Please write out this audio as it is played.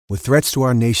With threats to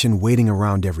our nation waiting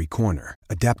around every corner,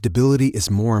 adaptability is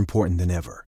more important than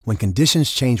ever. When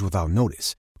conditions change without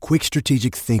notice, quick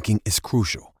strategic thinking is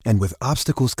crucial. And with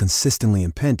obstacles consistently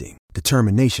impending,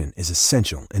 determination is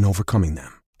essential in overcoming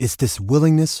them. It's this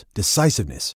willingness,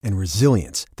 decisiveness, and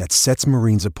resilience that sets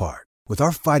Marines apart. With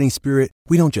our fighting spirit,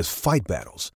 we don't just fight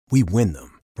battles, we win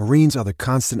them. Marines are the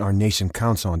constant our nation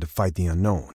counts on to fight the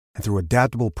unknown. And through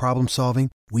adaptable problem solving,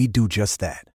 we do just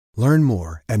that. Learn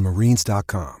more at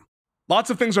marines.com. Lots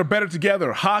of things are better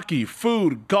together. Hockey,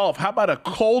 food, golf. How about a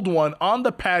cold one on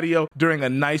the patio during a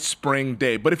nice spring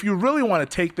day? But if you really want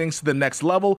to take things to the next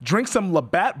level, drink some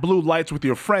Labatt Blue Lights with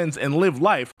your friends and live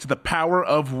life to the power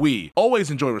of we.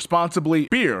 Always enjoy responsibly.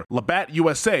 Beer, Labatt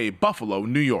USA, Buffalo,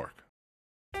 New York.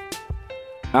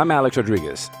 I'm Alex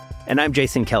Rodriguez. And I'm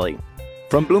Jason Kelly.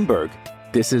 From Bloomberg,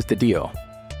 this is The Deal.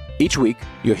 Each week,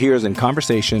 you'll hear us in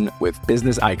conversation with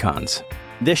business icons.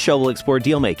 This show will explore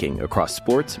deal-making across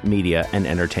sports, media, and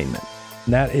entertainment.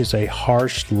 That is a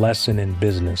harsh lesson in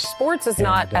business. Sports is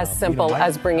not as simple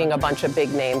as bringing a bunch of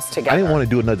big names together. I didn't want to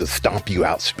do another stomp you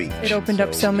out speech. It opened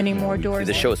up so many more doors.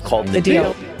 The show is called The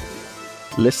Deal.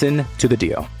 Listen to The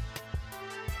Deal.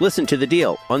 Listen to The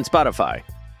Deal on Spotify.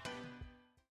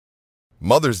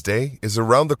 Mother's Day is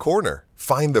around the corner.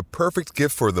 Find the perfect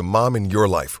gift for the mom in your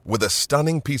life with a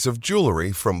stunning piece of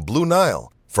jewelry from Blue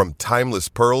Nile. From timeless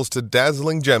pearls to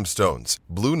dazzling gemstones,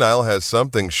 Blue Nile has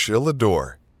something she'll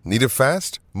adore. Need it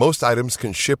fast? Most items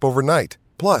can ship overnight.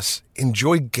 Plus,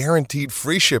 enjoy guaranteed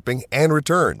free shipping and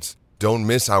returns. Don't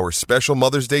miss our special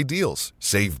Mother's Day deals.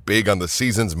 Save big on the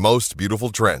season's most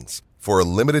beautiful trends. For a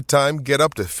limited time, get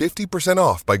up to 50%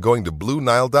 off by going to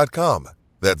BlueNile.com.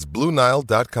 That's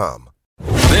BlueNile.com.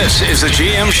 This is the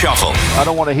GM Shuffle. I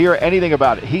don't want to hear anything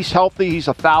about it. He's healthy. He's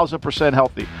 1,000%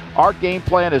 healthy. Our game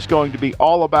plan is going to be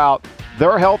all about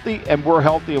they're healthy and we're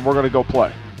healthy and we're going to go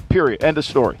play. Period. End of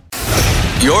story.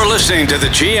 You're listening to the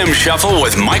GM Shuffle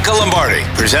with Michael Lombardi,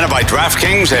 presented by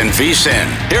DraftKings and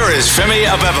VSiN. Here is Femi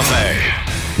Abebefe.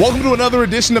 Welcome to another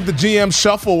edition of the GM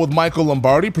Shuffle with Michael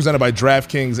Lombardi, presented by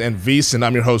DraftKings and VSiN.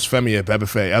 I'm your host, Femi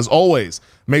Abebefe. As always,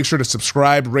 make sure to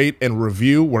subscribe, rate, and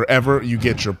review wherever you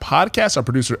get your podcasts. Our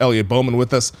producer, Elliot Bowman,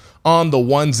 with us on the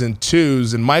ones and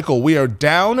twos. And, Michael, we are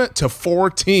down to 4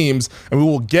 teams, and we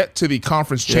will get to the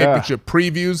conference championship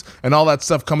previews and all that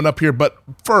stuff coming up here. But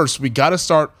first, we got to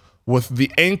start with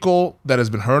the ankle that has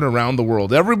been heard around the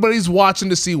world. Everybody's watching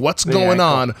to see what's going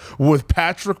on with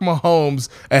Patrick Mahomes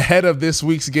ahead of this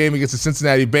week's game against the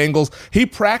Cincinnati Bengals. He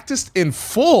practiced in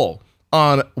full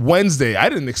on Wednesday. I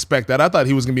didn't expect that. I thought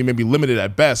he was going to be maybe limited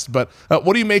at best. But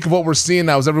what do you make of what we're seeing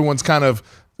now as everyone's kind of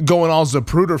going all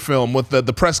Zapruder film with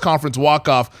the press conference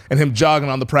walk-off and him jogging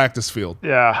on the practice field?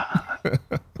 Yeah.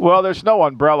 Well, there's no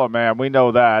umbrella, man. We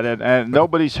know that. And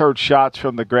nobody's heard shots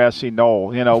from the grassy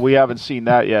knoll. You know, we haven't seen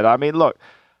that yet. I mean, look,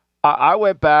 I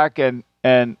went back and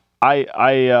I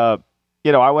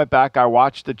went back. I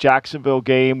watched the Jacksonville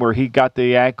game where he got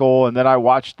the ankle, and then I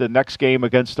watched the next game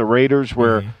against the Raiders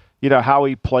where, how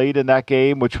he played in that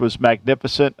game, which was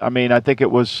magnificent. I mean, I think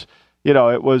it was,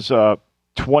 a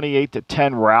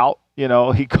 28-10 route.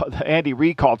 Andy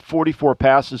Reid called 44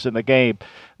 passes in the game,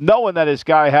 knowing that his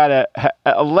guy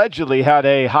allegedly had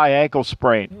a high ankle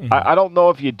sprain. Mm-hmm. I don't know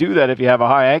if you do that if you have a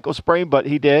high ankle sprain, but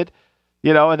he did.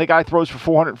 And the guy throws for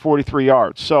 443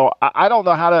 yards. So I don't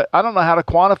know how to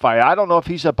quantify it. I don't know if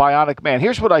he's a bionic man.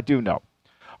 Here's what I do know.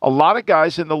 A lot of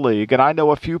guys in the league, and I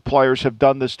know a few players have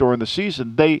done this during the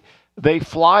season, they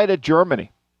fly to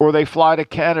Germany or they fly to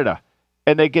Canada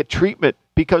and they get treatment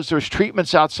because there's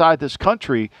treatments outside this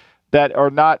country that are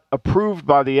not approved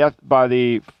by the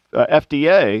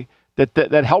FDA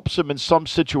that helps them in some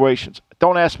situations.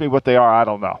 Don't ask me what they are. I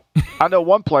don't know. I know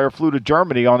one player flew to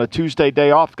Germany on a Tuesday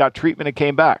day off, got treatment, and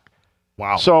came back.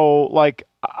 Wow. So,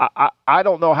 I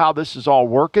don't know how this is all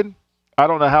working. I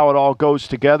don't know how it all goes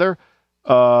together.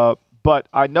 But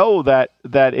I know that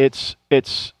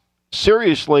it's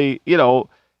seriously,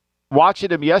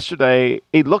 watching him yesterday,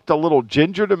 he looked a little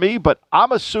ginger to me, but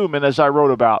I'm assuming, as I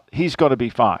wrote about, he's going to be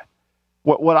fine.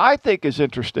 What I think is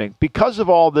interesting, because of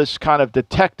all this kind of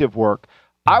detective work,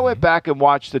 I went back and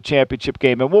watched the championship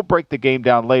game, and we'll break the game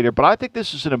down later, but I think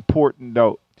this is an important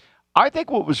note. I think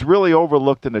what was really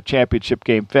overlooked in the championship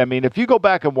game, Femi, and if you go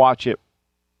back and watch it,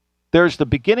 there's the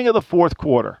beginning of the fourth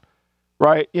quarter,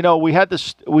 right? We had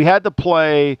the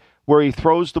play where he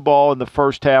throws the ball in the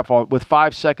first half with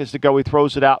 5 seconds to go. He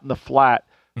throws it out in the flat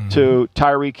to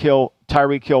Tyreek Hill.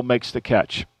 Tyreek Hill makes the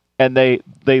catch, and they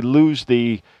lose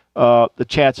the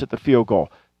chance at the field goal.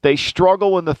 They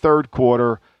struggle in the third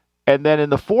quarter, and then in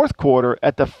the fourth quarter,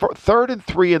 at the 3rd and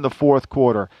 3 in the fourth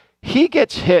quarter, he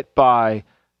gets hit by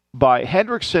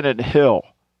Hendrickson and Hill,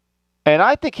 And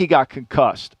I think he got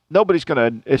concussed. Nobody's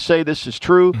going to say this is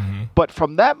true. But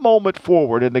from that moment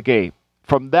forward in the game,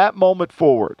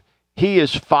 he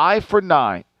is 5 for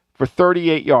 9 for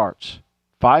 38 yards.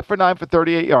 5 for 9 for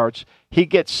 38 yards. He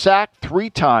gets sacked 3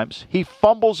 times. He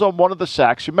fumbles on one of the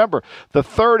sacks. Remember, the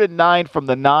 3rd and 9 from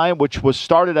the 9, which was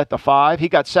started at the 5, he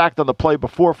got sacked on the play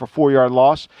before for 4-yard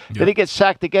loss. Yep. Then he gets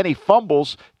sacked again. He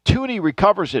fumbles. Tooney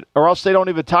recovers it, or else they don't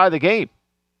even tie the game,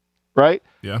 right?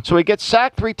 Yeah. So he gets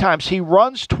sacked 3 times. He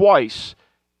runs twice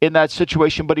in that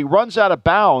situation, but he runs out of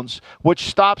bounds, which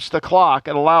stops the clock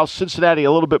and allows Cincinnati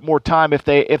a little bit more time if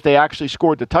they actually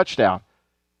scored the touchdown.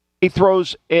 He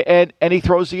throws and he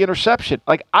throws the interception.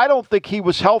 Like, I don't think he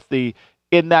was healthy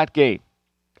in that game.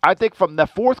 I think from the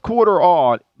fourth quarter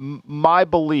on, my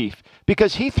belief,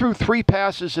 because he threw 3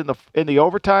 passes in the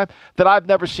overtime that I've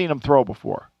never seen him throw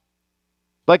before.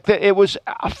 Like, it was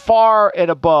far and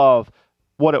above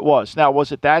what it was. Now,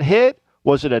 was it that hit?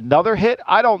 Was it another hit?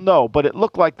 I don't know, but it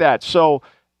looked like that. So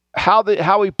how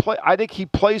he play? I think he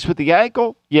plays with the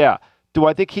ankle. Yeah. Do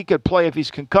I think he could play if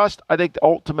he's concussed? I think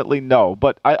ultimately no,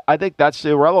 but I think that's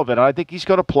irrelevant. I think he's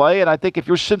going to play, and I think if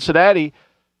you're Cincinnati,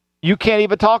 you can't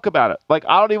even talk about it. Like,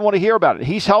 I don't even want to hear about it.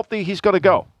 He's healthy. He's going to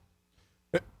go.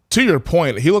 To your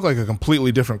point, he looked like a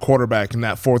completely different quarterback in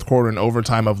that fourth quarter and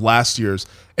overtime of last year's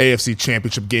AFC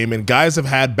Championship game. And guys have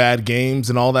had bad games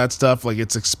and all that stuff. Like,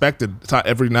 it's expected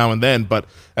every now and then. But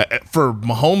for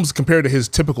Mahomes, compared to his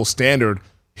typical standard,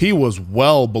 he was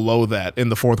well below that in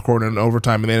the fourth quarter and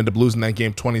overtime, and they ended up losing that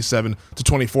game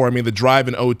 27-24. I mean, the drive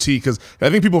in OT, because I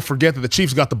think people forget that the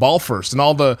Chiefs got the ball first, and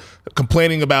all the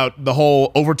complaining about the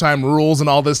whole overtime rules and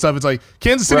all this stuff. It's like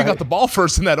Kansas City got the ball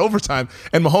first in that overtime,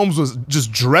 and Mahomes was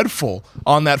just dreadful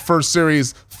on that first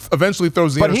series. Eventually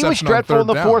throws the interception on third down. But he was dreadful in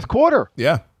the fourth quarter.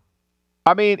 Yeah.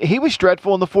 I mean, he was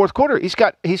dreadful in the fourth quarter. He's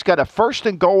got a first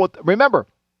and goal. Remember,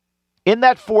 in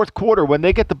that fourth quarter, when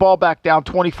they get the ball back down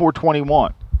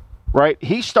 24-21, right?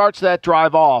 He starts that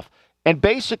drive off, and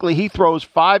basically he throws a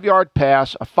 5-yard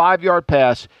pass.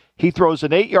 He throws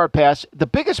an 8-yard pass. The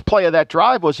biggest play of that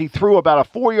drive was he threw about a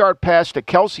 4-yard pass to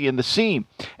Kelsey in the seam,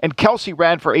 and Kelsey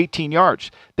ran for 18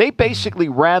 yards. They basically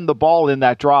ran the ball in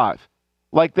that drive.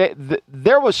 Like,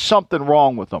 there was something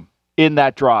wrong with them in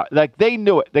that drive. Like, they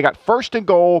knew it. They got first and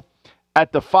goal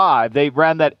at the 5. They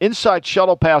ran that inside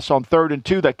shuttle pass on 3rd and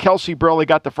 2 that Kelsey barely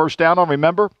got the first down on,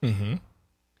 remember? Mm-hmm.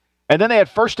 And then they had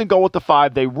first and goal at the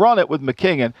 5. They run it with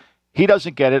McKinnon. He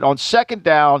doesn't get it. On second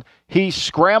down, he's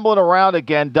scrambling around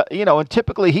again. And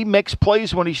typically he makes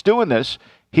plays when he's doing this.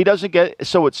 He doesn't get it.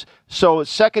 So it's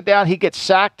second down. He gets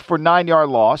sacked for 9-yard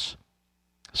loss.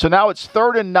 So now it's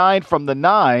 3rd and 9 from the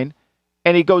 9,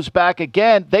 and he goes back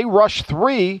again. They rush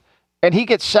 3, and he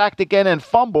gets sacked again and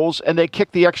fumbles, and they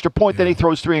kick the extra point. Then he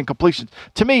throws 3 incompletions.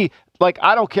 To me, like,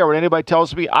 I don't care what anybody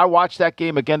tells me. I watched that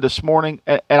game again this morning,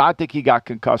 and I think he got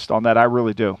concussed on that. I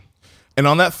really do. And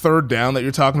on that third down that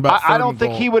you're talking about, I don't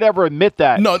think he would ever admit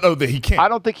that. No, that he can't. I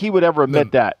don't think he would ever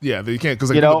admit that. Yeah, that he can't, because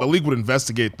the league would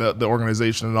investigate the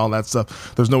organization and all that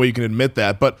stuff. There's no way you can admit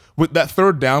that. But with that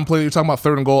third down play that you're talking about,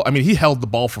 3rd and goal, I mean, he held the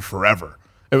ball for forever.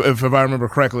 If I remember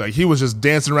correctly, like, he was just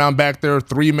dancing around back there,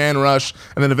 3-man rush,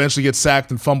 and then eventually gets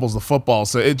sacked and fumbles the football.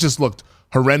 So it just looked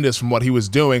horrendous from what he was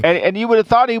doing. And you would have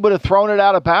thought he would have thrown it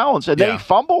out of bounds, and then he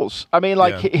fumbles. I mean,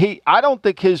 I don't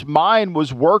think his mind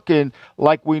was working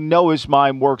like we know his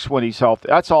mind works when he's healthy.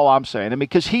 That's all I'm saying. I mean,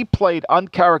 because he played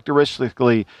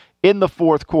uncharacteristically in the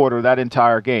fourth quarter that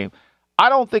entire game. I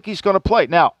don't think he's going to play.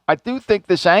 Now, I do think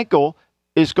this ankle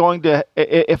is going to,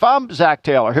 if I'm Zach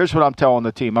Taylor, here's what I'm telling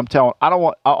the team.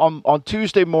 On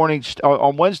Tuesday morning,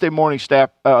 on Wednesday morning staff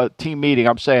team meeting,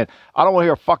 I'm saying, I don't want to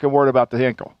hear a fucking word about the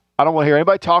ankle. I don't want to hear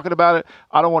anybody talking about it.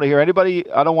 I don't want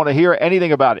to hear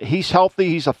anything about it. He's healthy.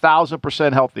 He's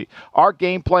 1,000% healthy. Our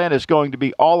game plan is going to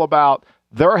be all about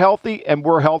they're healthy and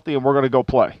we're healthy and we're going to go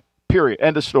play. Period.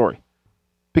 End of story.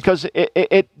 Because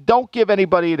it don't give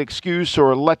anybody an excuse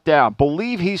or a letdown.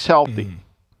 Believe he's healthy. Mm-hmm.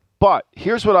 But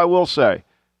here's what I will say.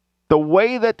 The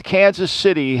way that Kansas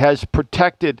City has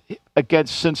protected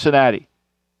against Cincinnati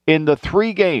in the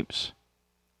 3 games,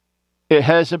 it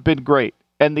hasn't been great.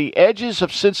 And the edges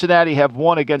of Cincinnati have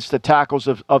won against the tackles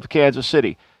of Kansas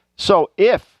City. So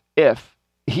if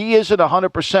he isn't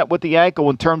 100% with the ankle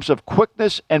in terms of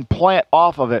quickness and plant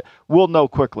off of it, we'll know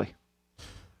quickly.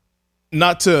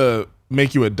 Not to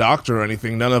make you a doctor or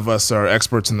anything, none of us are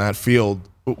experts in that field.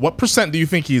 What percent do you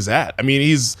think he's at? I mean,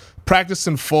 he's practiced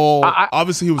in full.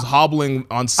 Obviously, he was hobbling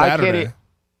on Saturday.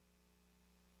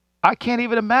 I can't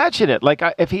even imagine it. Like,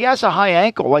 if he has a high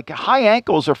ankle, like, high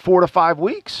ankles are 4 to 5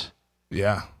 weeks.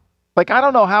 Yeah. Like, I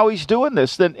don't know how he's doing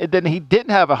this. Then he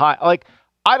didn't have a high. Like,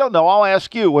 I don't know. I'll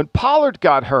ask you. When Pollard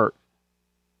got hurt,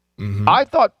 Mm-hmm. I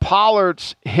thought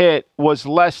Pollard's hit was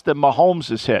less than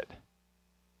Mahomes' hit.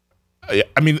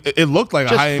 I mean, it looked like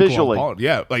just a high ankle visually. on Pollard.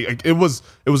 Yeah, like it was.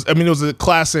 I mean, it was a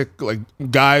classic like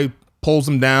guy pulls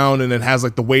him down and it has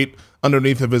like the weight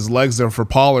underneath of his legs there for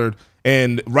Pollard.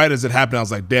 And right as it happened, I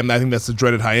was like, damn, I think that's the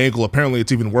dreaded high ankle. Apparently,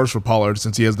 it's even worse for Pollard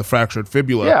since he has the fractured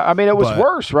fibula. Yeah, I mean, it was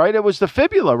worse, right? It was the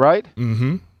fibula, right?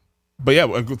 Mm-hmm. But yeah,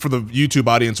 for the YouTube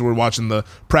audience, we're watching the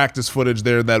practice footage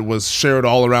there that was shared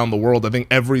all around the world. I think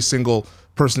every single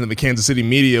person in the Kansas City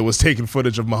media was taking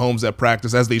footage of Mahomes at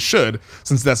practice, as they should,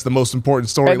 since that's the most important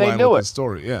storyline with the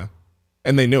story. Yeah,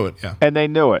 and they knew it. Yeah, and they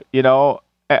knew it. You know,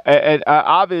 and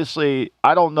obviously,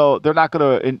 I don't know. They're not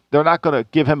gonna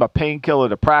give him a painkiller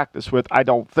to practice with. I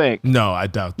don't think. No, I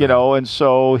doubt that. You know, and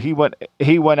so he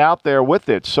went out there with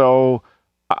it. So,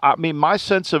 I mean, my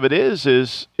sense of it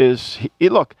is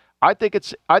look. I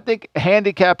think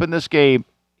handicapping this game,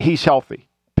 he's healthy.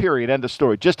 Period. End of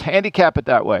story. Just handicap it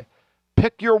that way.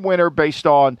 Pick your winner based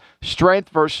on strength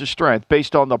versus strength,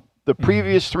 based on the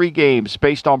previous 3 games,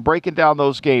 based on breaking down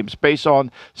those games, based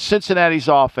on Cincinnati's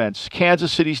offense,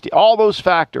 Kansas City's, all those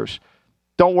factors.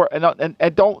 Don't worry,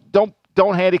 and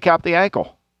don't handicap the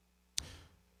ankle.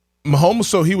 Mahomes,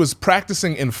 so he was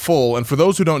practicing in full, and for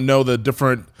those who don't know the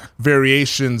different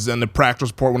variations in the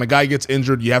practice report, when a guy gets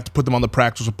injured, you have to put them on the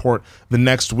practice report the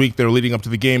next week. They're leading up to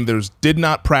the game. There's did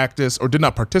not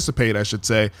participate, I should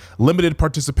say, limited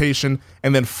participation,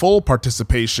 and then full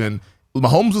participation.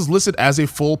 Mahomes was listed as a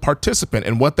full participant,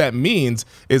 and what that means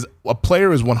is a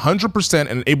player is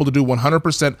 100% and able to do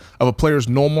 100% of a player's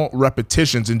normal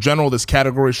repetitions. In general, this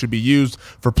category should be used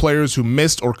for players who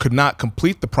missed or could not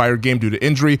complete the prior game due to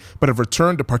injury, but have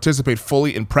returned to participate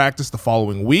fully in practice the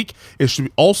following week. It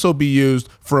should also be used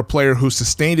for a player who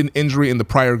sustained an injury in the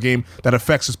prior game that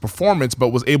affects his performance,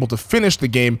 but was able to finish the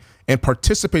game and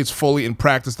participates fully in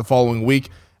practice the following week,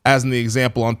 as in the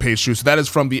example on page 2. So that is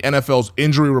from the NFL's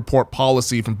injury report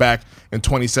policy from back in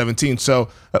 2017. So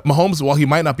Mahomes, while he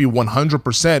might not be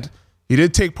 100%, he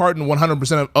did take part in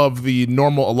 100% of the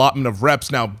normal allotment of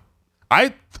reps. Now,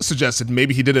 I suggested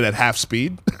maybe he did it at half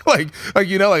speed. like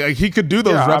he could do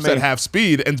those reps at half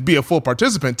speed and be a full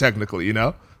participant technically, you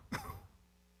know?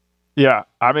 Yeah,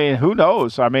 I mean, who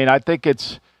knows? I mean, I think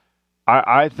it's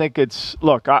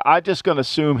look, I'm just going to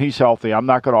assume he's healthy. I'm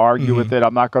not going to argue with it.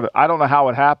 I don't know how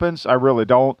it happens. I really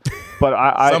don't. But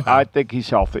I think he's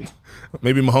healthy.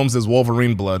 Maybe Mahomes has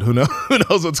Wolverine blood. Who knows? Who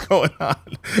knows what's going on?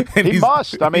 And he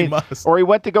must. I mean, or he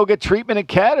went to go get treatment in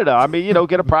Canada. I mean,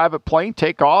 get a private plane,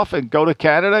 take off, and go to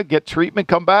Canada, get treatment,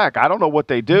 come back. I don't know what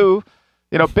they do.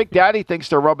 Big Daddy thinks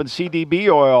they're rubbing CDB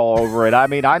oil over it. I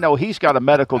mean, I know he's got a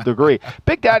medical degree.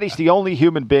 Big Daddy's the only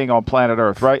human being on planet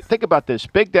Earth, right? Think about this.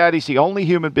 Big Daddy's the only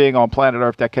human being on planet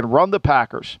Earth that can run the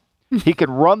Packers. He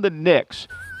can run the Knicks.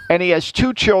 And he has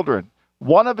 2 children.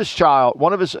 One of his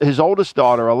oldest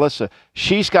daughter, Alyssa,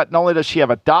 she's got, not only does she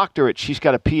have a doctorate, she's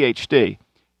got a PhD.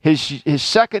 His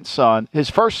second son, his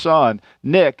first son,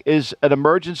 Nick, is an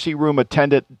emergency room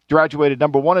attendant, graduated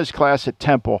number 1 in his class at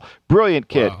Temple. Brilliant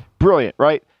kid. Wow. Brilliant,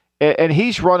 right? And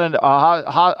he's running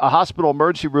a hospital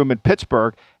emergency room in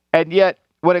Pittsburgh. And yet,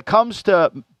 when it comes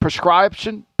to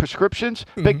prescriptions,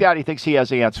 Big Daddy thinks he has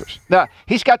the answers. Now,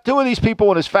 he's got 2 of these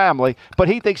people in his family, but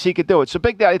he thinks he could do it. So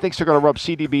Big Daddy thinks they're going to rub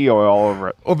CDB oil all over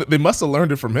it. Well, they must have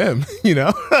learned it from him,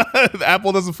 The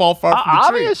apple doesn't fall far from the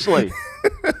tree. Obviously.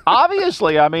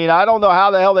 Obviously. I mean, I don't know how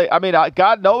the hell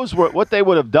God knows what they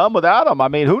would have done without him. I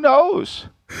mean, who knows?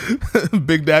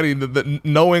 Big Daddy,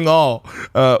 knowing all.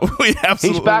 We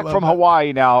absolutely he's back from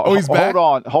Hawaii now. Oh, he's back?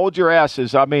 Hold on. Hold your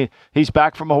asses. I mean, he's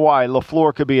back from Hawaii.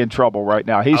 LaFleur could be in trouble right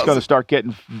now. He's going to start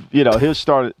getting, he'll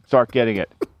start getting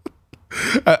it.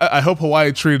 I hope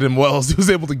Hawaii treated him well as he was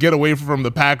able to get away from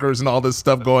the Packers and all this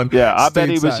stuff going. Yeah, I bet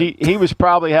he was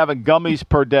probably having gummies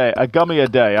per day, a gummy a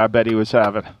day. I bet he was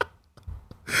having.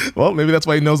 Well, maybe that's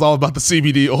why he knows all about the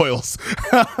CBD oils.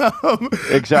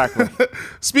 Exactly.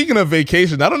 Speaking of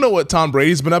vacation, I don't know what Tom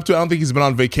Brady's been up to. I don't think he's been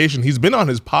on vacation. He's been on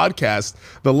his podcast,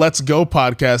 the Let's Go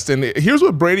podcast. And here's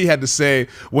what Brady had to say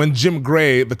when Jim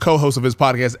Gray, the co-host of his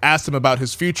podcast, asked him about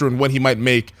his future and when he might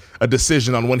make a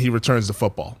decision on when he returns to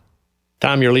football.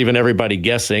 Tom, you're leaving everybody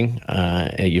guessing.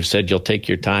 You've said you'll take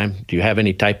your time. Do you have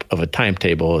any type of a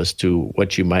timetable as to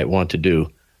what you might want to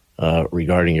do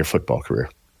regarding your football career?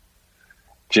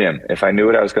 Jim, if I knew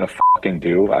what I was going to fucking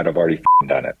do, I'd have already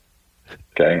done it.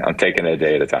 Okay? I'm taking it a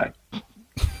day at a time.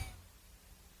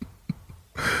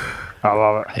 I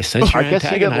love it. I sense you're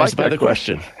antagonized by the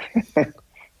question.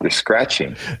 You're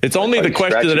scratching. It's only the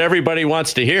question that everybody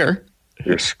wants to hear.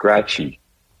 You're scratchy.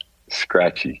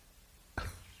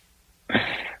 I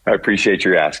appreciate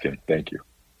your asking. Thank you.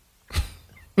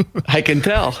 I can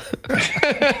tell.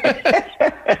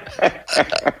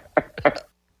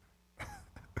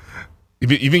 You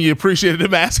think you appreciated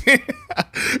him asking?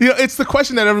 It's the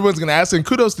question that everyone's going to ask, and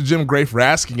kudos to Jim Gray for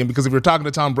asking him, because if you're talking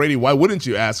to Tom Brady, why wouldn't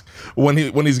you ask when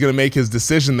he's going to make his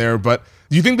decision there? But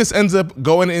do you think this ends up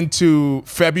going into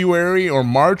February or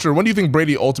March, or when do you think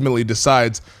Brady ultimately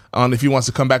decides on if he wants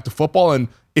to come back to football, and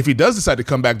if he does decide to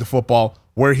come back to football,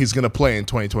 where he's going to play in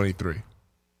 2023?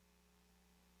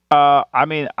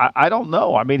 I don't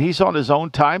know. I mean, he's on his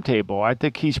own timetable. I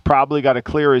think he's probably got to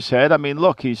clear his head. I mean,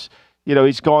 look, he's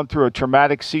gone through a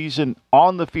traumatic season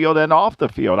on the field and off the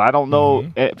field. I don't know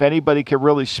if anybody can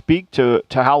really speak to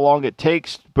how long it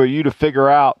takes for you to figure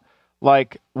out,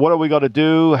 like, what are we going to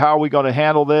do? How are we going to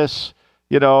handle this?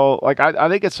 I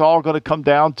think it's all going to come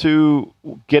down to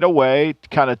get away,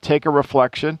 kind of take a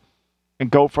reflection, and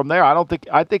go from there.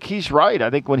 I think he's right. I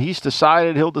think when he's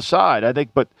decided, he'll decide.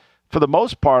 But for the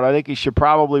most part, I think he should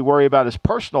probably worry about his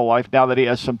personal life now that he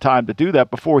has some time to do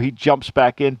that before he jumps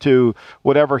back into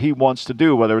whatever he wants to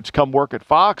do, whether it's come work at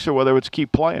Fox or whether it's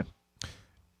keep playing.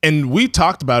 And we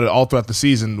talked about it all throughout the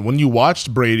season. When you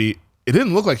watched Brady, it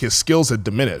didn't look like his skills had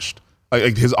diminished.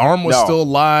 Like his arm was still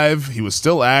alive. He was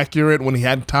still accurate when he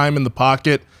had time in the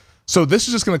pocket. So this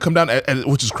is just going to come down,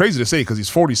 which is crazy to say because he's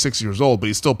 46 years old, but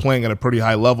he's still playing at a pretty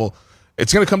high level.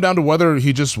 It's going to come down to whether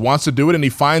he just wants to do it and he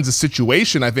finds a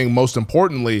situation, I think, most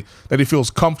importantly, that he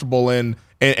feels comfortable in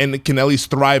and can at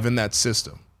least thrive in that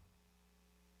system.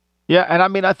 Yeah,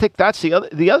 and I think that's the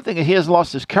other thing. He hasn't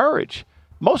lost his courage.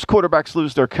 Most quarterbacks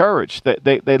lose their courage.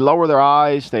 They lower their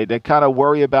eyes. They kind of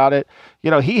worry about it.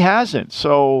 He hasn't.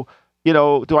 So,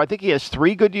 do I think he has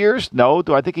 3 good years? No.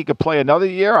 Do I think he could play another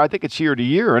year? I think it's year to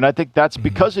year. And I think that's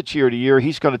because it's year to year,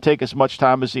 he's going to take as much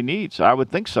time as he needs. I would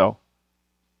think so.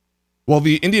 Well,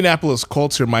 the Indianapolis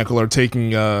Colts here, Michael, are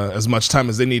taking as much time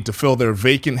as they need to fill their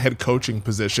vacant head coaching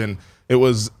position. It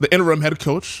was the interim head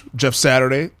coach, Jeff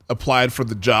Saturday, applied for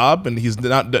the job, and he's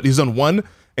done 1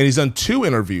 and he's done 2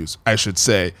 interviews, I should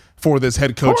say, for this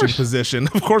head coaching position.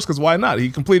 Of course, because why not? He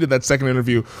completed that second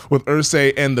interview with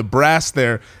Irsay and the brass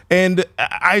there, and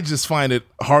I just find it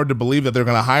hard to believe that they're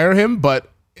going to hire him,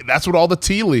 but that's what all the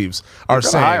tea leaves are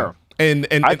saying. Hire him.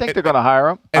 And I think they're going to hire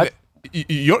him. And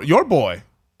your boy.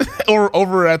 Or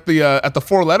over at the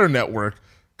 4-letter network,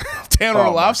 Tanner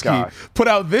Orlovsky put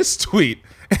out this tweet,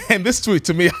 and this tweet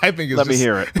to me, I think is Let me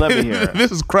hear it.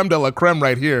 This is creme de la creme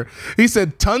right here. He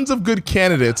said, tons of good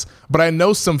candidates, but I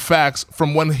know some facts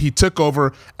from when he took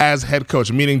over as head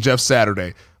coach, meaning Jeff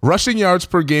Saturday. Rushing yards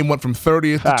per game went from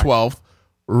 30th to 12th.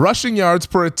 Rushing yards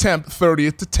per attempt,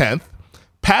 30th to 10th.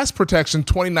 Pass protection,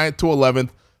 29th to 11th.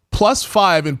 Plus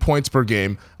 5 in points per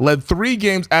game. Led 3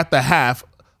 games at the half.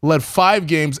 Led 5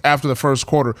 games after the first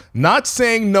quarter. Not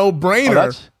saying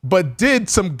no-brainer, but did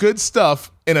some good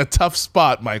stuff in a tough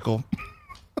spot, Michael.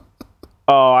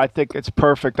 I think it's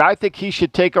perfect. I think he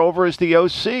should take over as the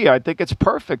OC. I think it's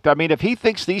perfect. I mean, if he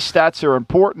thinks these stats are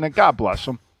important, then God bless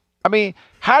him. I mean,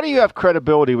 how do you have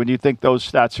credibility when you think those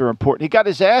stats are important? He got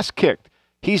his ass kicked.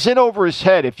 He's in over his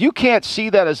head. If you can't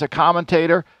see that as a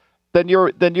commentator, then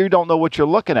you don't know what you're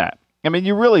looking at. I mean,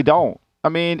 you really don't. I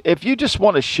mean, if you just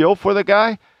want to shill for the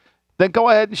guy, then go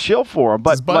ahead and shill for him.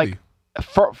 But like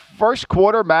first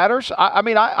quarter matters. I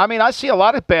mean, I see a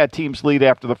lot of bad teams lead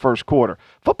after the first quarter.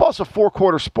 Football's a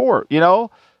 4-quarter sport,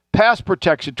 Pass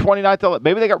protection, 29th.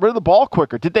 Maybe they got rid of the ball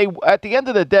quicker. Did they? At the end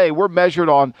of the day, we're measured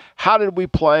on how did we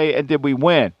play and did we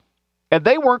win? And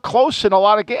they weren't close in a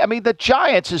lot of games. I mean, the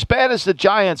Giants, as bad as the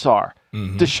Giants are,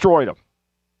 destroyed them.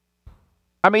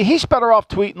 I mean, he's better off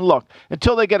tweeting, look,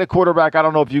 until they get a quarterback, I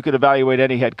don't know if you could evaluate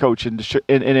any head coach in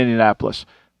Indianapolis.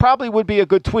 Probably would be a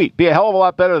good tweet. Be a hell of a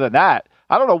lot better than that.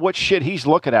 I don't know what shit he's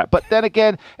looking at. But then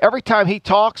again, every time he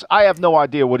talks, I have no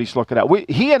idea what he's looking at.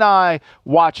 He and I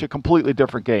watch a completely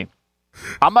different game.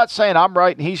 I'm not saying I'm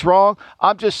right and he's wrong.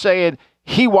 I'm just saying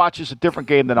he watches a different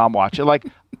game than I'm watching. Like,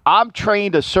 I'm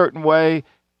trained a certain way.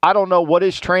 I don't know what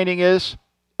his training is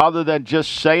other than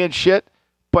just saying shit.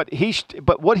 But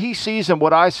what he sees and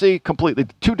what I see, completely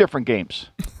 2 different games.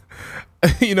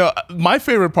 My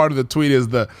favorite part of the tweet is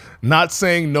the not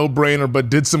saying no-brainer, but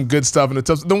did some good stuff in the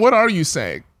tough. Then what are you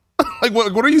saying? Like,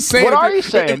 what are you saying? What are you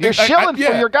saying? You're shilling for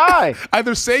your guy.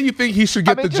 Either say you think he should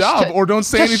get the job or don't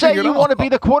say anything at all. Just say you want to be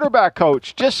the quarterback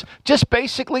coach. Just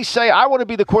basically say, I want to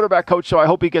be the quarterback coach, so I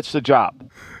hope he gets the job.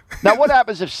 Now, what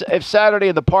happens if Saturday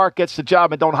in the Park gets the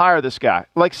job and don't hire this guy?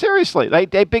 Like, seriously,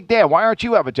 hey, Big Dan, why aren't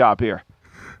you have a job here?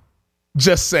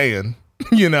 Just saying.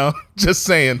 Just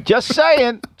saying.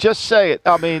 Just say it.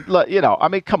 I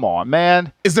mean, come on,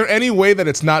 man. Is there any way that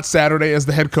it's not Saturday as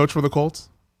the head coach for the Colts?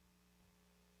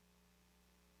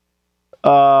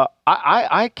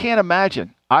 I can't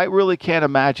imagine. I really can't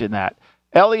imagine that.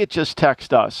 Elliot just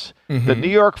texted us. The New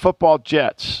York Football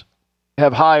Jets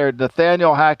have hired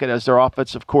Nathaniel Hackett as their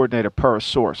offensive coordinator per a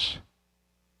source.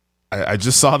 I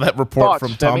just saw that report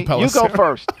from Tom Pelissero. You go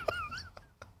first.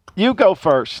 You go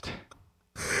first.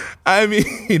 I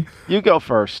mean, you go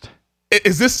first.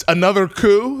 Is this another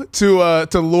coup to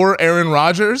lure Aaron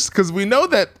Rodgers? Because we know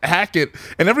that Hackett,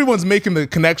 and everyone's making the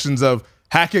connections of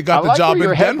Hackett got the job in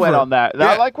Denver. Head went on that. Yeah.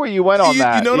 I like where you went on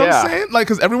that. You know what I'm saying? Like,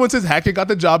 because everyone says Hackett got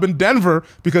the job in Denver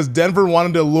because Denver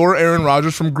wanted to lure Aaron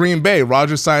Rodgers from Green Bay.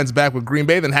 Rodgers signs back with Green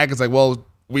Bay. Then Hackett's like, well,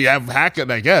 we have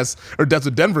Hackett, I guess. Or that's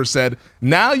what Denver said.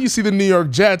 Now you see the New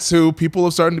York Jets, who people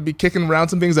are starting to be kicking around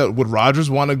some things that would Rodgers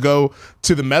want to go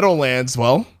to the Meadowlands?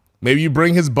 Well, maybe you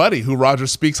bring his buddy, who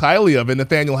Rodgers speaks highly of, in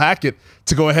Nathaniel Hackett,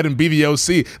 to go ahead and be the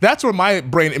OC. That's where my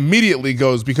brain immediately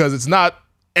goes because it's not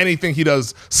anything he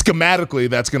does schematically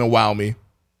that's going to wow me.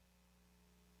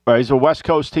 Right,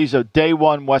 he's a day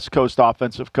one West Coast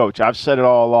offensive coach. I've said it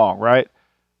all along, right?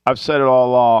 I've said it all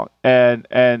along.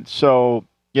 And so,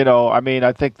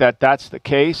 I think that's the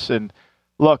case. And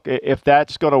look, if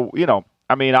that's going to,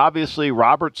 obviously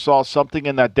Robert saw something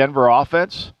in that Denver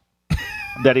offense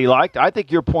that he liked. I think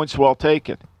your point's well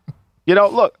taken.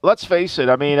 Look, let's face it.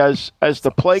 I mean, as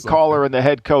the play caller and the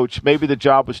head coach, maybe the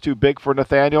job was too big for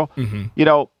Nathaniel.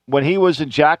 When he was in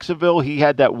Jacksonville, he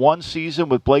had that one season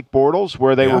with Blake Bortles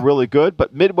where they were really good,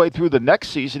 but midway through the next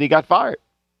season, he got fired.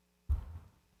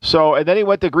 So, and then he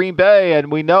went to Green Bay, and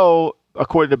we know,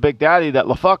 according to Big Daddy, that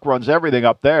LaFuck runs everything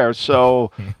up there.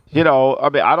 So, I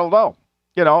don't know.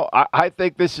 I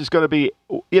think this is going to be,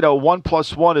 1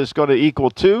 + 1 is going to equal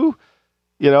 2.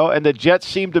 And the Jets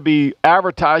seem to be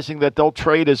advertising that they'll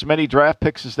trade as many draft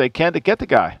picks as they can to get the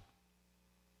guy.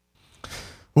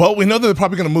 Well, we know that they're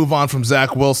probably going to move on from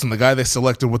Zach Wilson, the guy they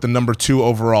selected with the number 2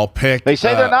 overall pick. They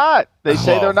say they're not. They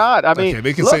say. I mean,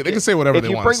 they can say whatever they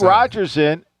want to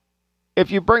say. If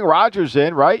you bring Rodgers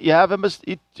in, right, you have him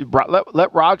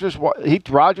let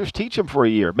Rodgers teach him for a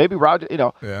year. Maybe Rodgers, I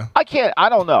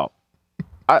don't know.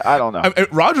 I don't know.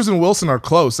 Rodgers and Wilson are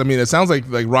close. I mean, it sounds like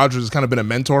Rodgers has kind of been a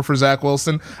mentor for Zach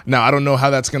Wilson. Now, I don't know how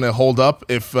that's going to hold up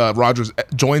if Rodgers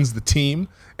joins the team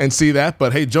and see that.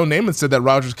 But, hey, Joe Namath said that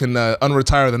Rodgers can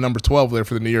unretire the number 12 there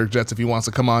for the New York Jets if he wants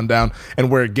to come on down and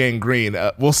wear gang green.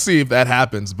 We'll see if that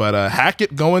happens. But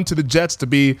Hackett going to the Jets to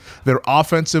be their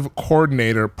offensive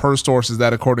coordinator, per sources,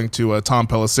 that according to Tom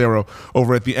Pelissero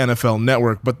over at the NFL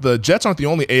Network. But the Jets aren't the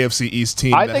only AFC East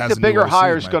team that has a new OC. I think the bigger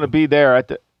hire is going to be there at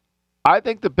the – I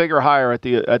think the bigger hire at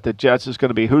the Jets is going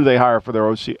to be who do they hire for their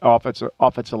OC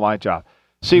offensive line job.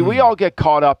 See, we all get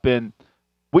caught up in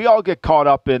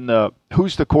the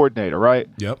who's the coordinator, right?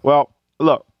 Yep. Well,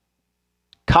 look,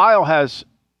 Kyle has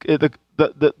the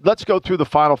let's go through the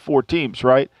final 4 teams,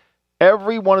 right?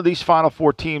 Every one of these final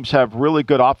 4 teams have really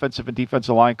good offensive and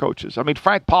defensive line coaches. I mean,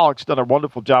 Frank Pollock's done a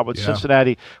wonderful job with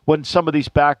Cincinnati when some of these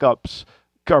backups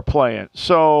are playing.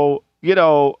 So,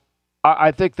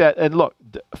 I think that, and look,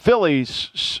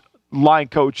 Philly's line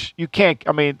coach, you can't,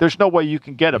 there's no way you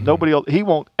can get him. He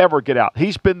won't ever get out.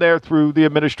 He's been there through the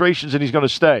administrations and he's going to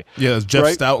stay. Yeah, Jeff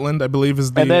Stoutland, I believe,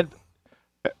 is the. And then,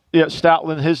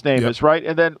 Stoutland, his name is, right?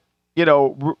 And then,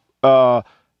 the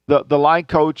line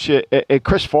coach,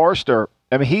 Chris Forrester,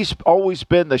 he's always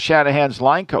been the Shanahan's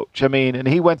line coach. And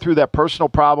he went through that personal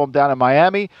problem down in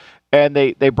Miami and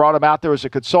they brought him out there as a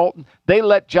consultant. They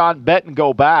let John Benton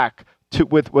go back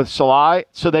with Salai,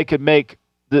 so they could make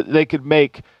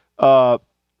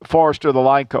Forrester the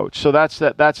line coach. So that's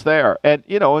there, and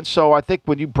so I think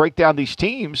when you break down these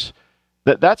teams,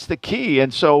 that's the key.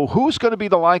 And so who's going to be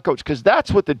the line coach? Because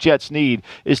that's what the Jets need,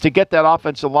 is to get that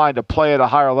offensive line to play at a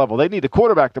higher level. They need the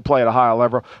quarterback to play at a higher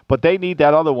level, but they need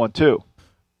that other one too.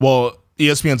 Well,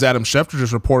 ESPN's Adam Schefter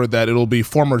just reported that it'll be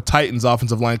former Titans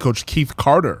offensive line coach Keith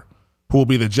Carter who will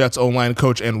be the Jets O-line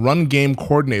coach and run game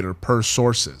coordinator, per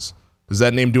sources. Does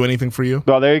that name do anything for you?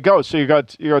 Well, there you go. So you're going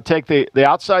to take the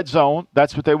outside zone.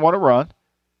 That's what they want to run,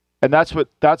 and that's what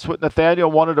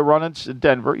Nathaniel wanted to run in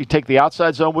Denver. You take the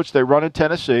outside zone, which they run in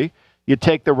Tennessee. You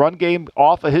take the run game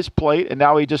off of his plate, and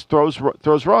now he just throws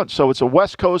runs. So it's a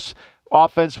West Coast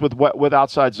offense with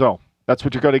outside zone. That's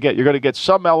what you're going to get. You're going to get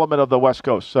some element of the West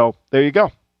Coast. So there you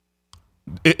go.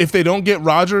 If they don't get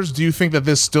Rodgers, do you think that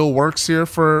this still works here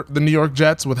for the New York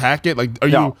Jets with Hackett?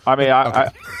 No. No.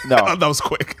 That was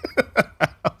quick.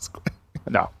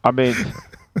 No.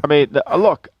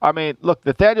 Look,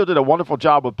 Nathaniel did a wonderful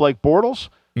job with Blake Bortles,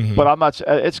 but I'm not.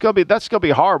 That's going to be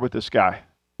hard with this guy.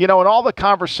 And all the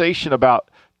conversation about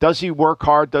does he work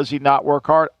hard, does he not work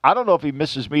hard? I don't know if he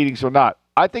misses meetings or not.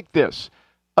 I think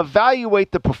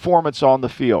evaluate the performance on the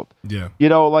field. Yeah.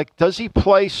 Does he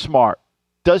play smart?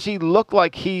 Does he look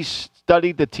like he's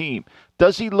studied the team?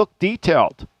 Does he look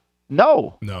detailed?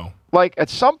 No. Like, at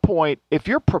some point, if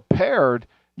you're prepared,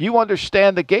 you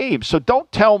understand the game. So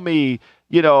don't tell me,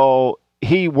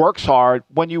 he works hard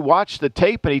when you watch the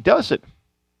tape and he doesn't.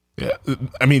 Yeah,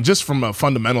 I mean, just from a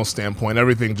fundamental standpoint,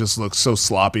 everything just looks so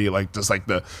sloppy. Like, just like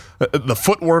the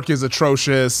footwork is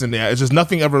atrocious, and it's just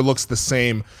nothing ever looks the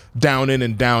same down in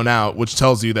and down out, which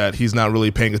tells you that he's not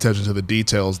really paying attention to the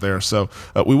details there. So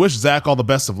we wish Zach all the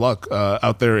best of luck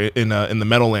out there in the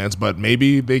Meadowlands, but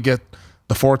maybe they get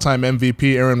the 4-time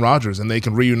MVP Aaron Rodgers, and they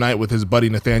can reunite with his buddy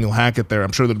Nathaniel Hackett there.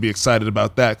 I'm sure they'll be excited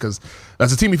about that because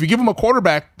that's a team. If you give them a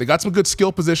quarterback, they got some good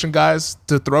skill position guys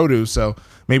to throw to, so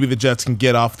maybe the Jets can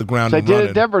get off the ground and run. They did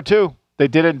in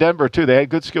Denver, too. They had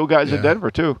good skill guys in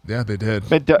Denver, too. Yeah, they did.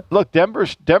 Look,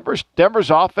 Denver's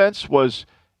offense was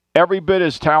every bit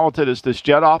as talented as this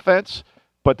Jet offense,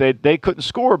 but they couldn't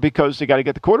score because they got to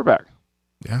get the quarterback.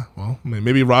 Yeah, well,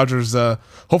 maybe Rodgers.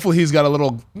 Hopefully, he's got a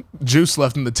little juice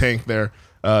left in the tank there.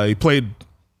 He played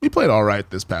all right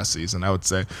this past season, I would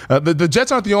say. The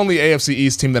Jets aren't the only AFC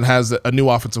East team that has a new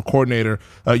offensive coordinator.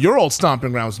 Your old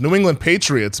stomping grounds, New England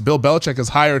Patriots. Bill Belichick has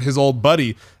hired his old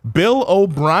buddy, Bill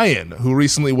O'Brien, who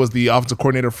recently was the offensive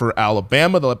coordinator for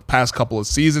Alabama the past couple of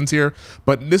seasons here.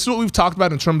 But this is what we've talked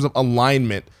about in terms of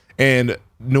alignment and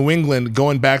New England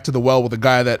going back to the well with a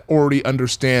guy that already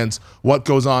understands what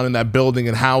goes on in that building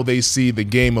and how they see the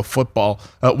game of football.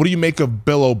 What do you make of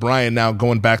Bill O'Brien now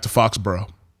going back to Foxborough?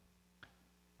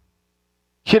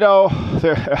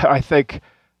 I think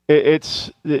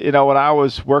it's, when I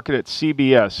was working at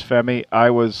CBS, Femi,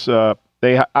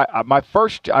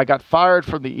 I got fired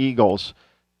from the Eagles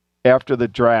after the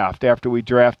draft, after we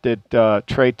drafted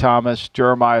Trey Thomas,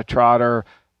 Jeremiah Trotter,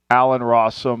 Allen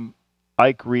Rossum,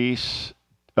 Ike Reese,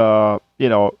 a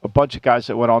bunch of guys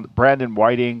that went on, Brandon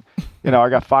Whiting. I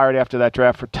got fired after that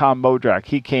draft for Tom Modrak.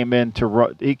 He came in as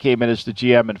the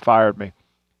GM and fired me.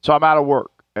 So I'm out of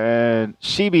work. And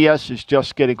CBS is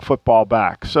just getting football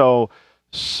back. So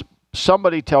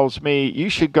somebody tells me, you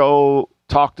should go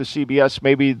talk to CBS.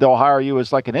 Maybe they'll hire you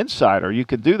as like an insider. You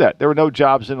can do that. There were no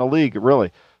jobs in the league,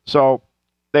 really. So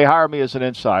they hire me as an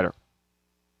insider.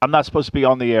 I'm not supposed to be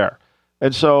on the air.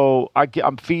 And so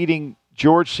I'm feeding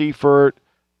George Seifert,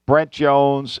 Brent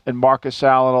Jones, and Marcus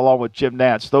Allen, along with Jim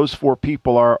Nantz. Those 4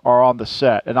 people are on the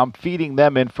set, and I'm feeding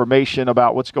them information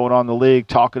about what's going on in the league,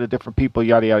 talking to different people,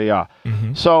 yada, yada, yada.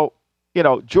 Mm-hmm. So,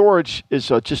 George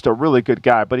is just a really good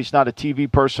guy, but he's not a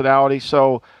TV personality.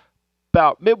 So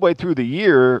about midway through the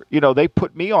year, they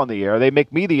put me on the air. They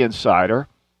make me the insider.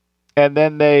 And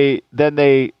then they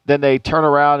turn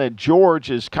around, and George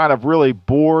is kind of really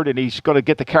bored, and he's going to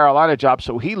get the Carolina job,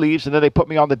 so he leaves, and then they put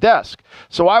me on the desk.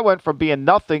 So I went from being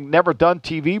nothing, never done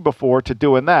TV before, to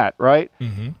doing that, right?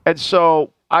 Mm-hmm. And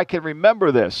so I can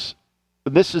remember this.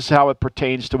 This is how it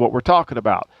pertains to what we're talking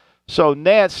about. So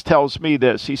Nance tells me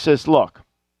this. He says, look,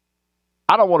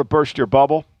 I don't want to burst your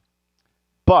bubble,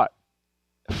 but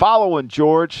following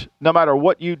George, no matter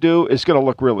what you do, is going to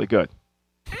look really good.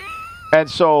 And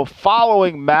so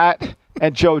following Matt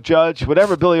and Joe Judge,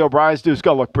 whatever Billy O'Brien's do is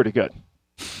going to look pretty good.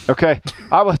 Okay?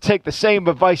 I will take the same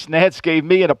advice Nance gave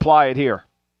me and apply it here.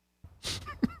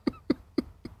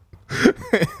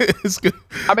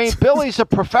 I mean, Billy's a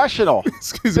professional.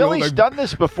 Billy's done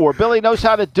this before. Billy knows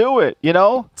how to do it, It's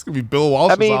going to be Bill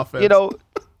Walsh's offense.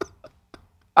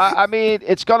 I mean,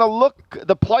 it's going to look –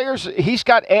 the players – he's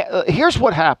got – here's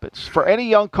what happens for any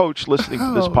young coach listening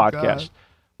to this podcast. God.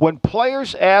 When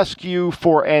players ask you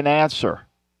for an answer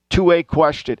to a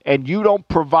question and you don't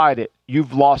provide it,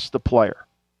 you've lost the player.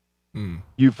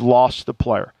 You've lost the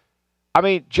player. I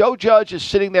mean, Joe Judge is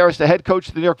sitting there as the head coach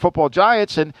of the New York Football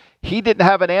Giants, and he didn't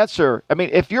have an answer. I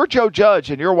mean, if you're Joe Judge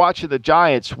and you're watching the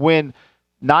Giants win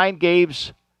 9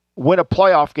 games, win a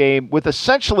playoff game with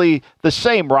essentially the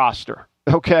same roster,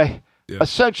 okay? Yeah.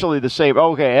 Essentially the same.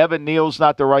 Okay, Evan Neal's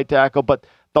not the right tackle, but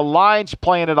 – the line's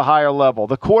playing at a higher level.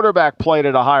 The quarterback played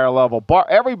at a higher level.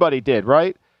 Everybody did,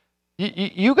 right?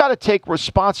 You got to take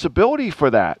responsibility for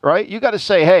that, right? You got to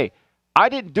say, hey, I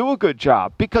didn't do a good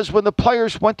job. Because when the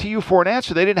players went to you for an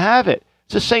answer, they didn't have it.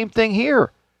 It's the same thing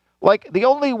here. Like, the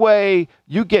only way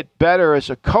you get better as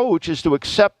a coach is to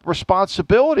accept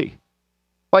responsibility.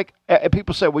 Like,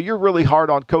 people say, well, you're really hard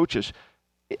on coaches.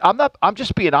 I'm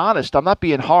just being honest. I'm not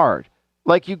being hard.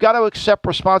 Like, you got to accept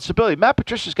responsibility. Matt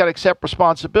Patricia's got to accept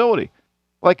responsibility.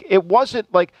 Like, it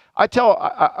wasn't like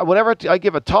whenever I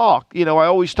give a talk, I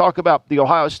always talk about the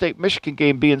Ohio State-Michigan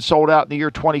game being sold out in the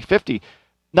year 2050.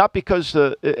 Not because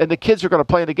the kids are going to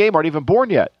play in the game aren't even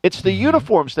born yet. It's the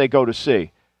uniforms they go to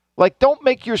see. Like, don't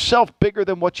make yourself bigger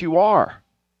than what you are.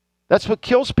 That's what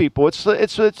kills people. It's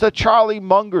the Charlie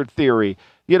Munger theory.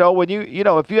 When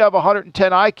if you have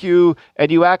 110 IQ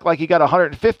and you act like you got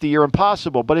 150, you're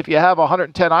impossible. But if you have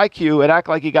 110 IQ and act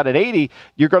like you got an 80,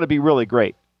 you're going to be really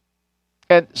great.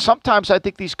 And sometimes I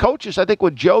think these coaches,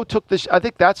 when Joe took this, I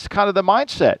think that's kind of the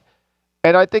mindset.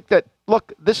 And I think that,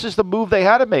 look, this is the move they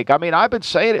had to make. I mean, I've been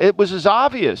saying it was as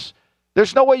obvious.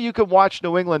 There's no way you can watch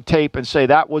New England tape and say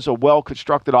that was a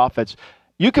well-constructed offense.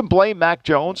 You can blame Mac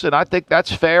Jones, and I think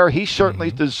that's fair. He certainly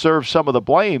deserves some of the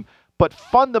blame. But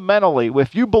fundamentally,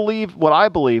 if you believe what I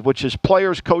believe, which is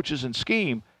players, coaches, and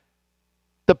scheme,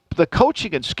 the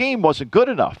coaching and scheme wasn't good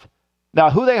enough. Now,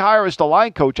 who they hire as the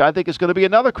line coach, I think, is going to be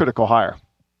another critical hire.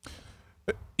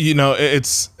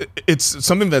 It's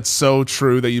something that's so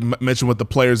true that you mentioned with the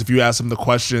players. If you ask them the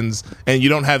questions and you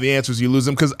don't have the answers, you lose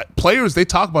them. Because players, they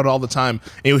talk about it all the time,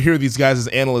 and you'll hear these guys as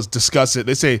analysts discuss it.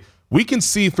 They say, we can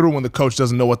see through when the coach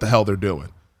doesn't know what the hell they're doing.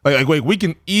 Like we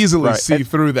can easily see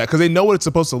through that because they know what it's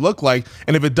supposed to look like.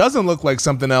 And if it doesn't look like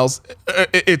something else,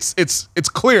 it's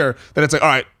clear that it's like, all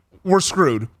right, we're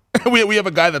screwed. we have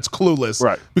a guy that's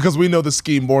clueless because we know the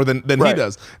scheme more than he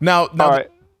does. Now all right.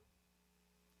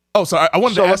 Sorry. I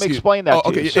wanted to ask you. So let me explain that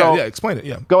to you. Yeah, explain it.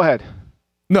 Yeah. Go ahead.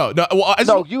 No.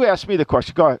 Well, you asked me the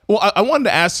question. Go ahead. Well, I wanted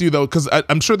to ask you, though, because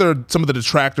I'm sure there are some of the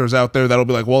detractors out there that'll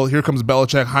be like, well, here comes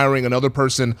Belichick hiring another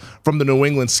person from the New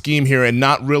England scheme here and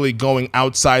not really going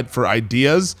outside for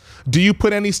ideas. Do you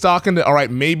put any stock into, all right,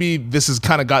 maybe this has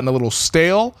kind of gotten a little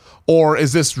stale, or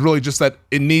is this really just that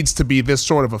it needs to be this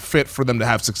sort of a fit for them to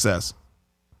have success?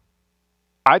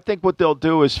 I think what they'll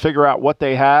do is figure out what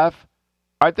they have.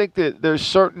 I think that there's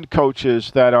certain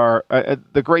coaches that are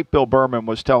the great Bill Berman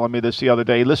was telling me this the other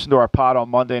day. He listened to our pod on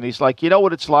Monday, and he's like, you know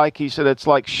what it's like? He said it's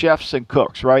like chefs and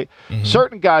cooks, right? Mm-hmm.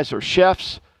 Certain guys are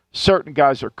chefs, certain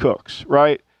guys are cooks,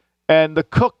 right? And the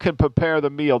cook can prepare the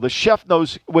meal. The chef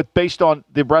knows based on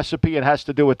the recipe and has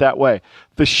to do it that way.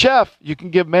 The chef, you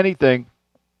can give him anything,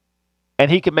 and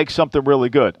he can make something really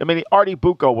good. I mean, Artie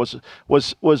Bucco was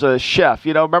a chef.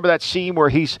 Remember that scene where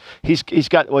he's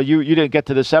got, well, you didn't get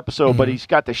to this episode, but he's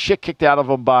got the shit kicked out of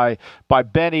him by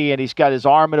Benny, and he's got his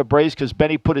arm in a brace because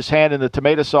Benny put his hand in the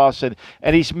tomato sauce, and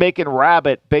he's making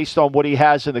rabbit based on what he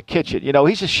has in the kitchen.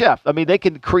 He's a chef. I mean, they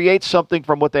can create something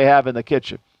from what they have in the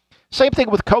kitchen. Same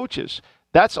thing with coaches.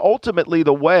 That's ultimately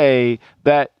the way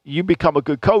that you become a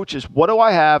good coach is, what do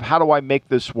I have? How do I make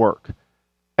this work?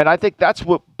 And I think that's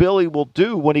what Billy will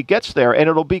do when he gets there, and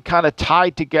it'll be kind of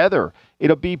tied together.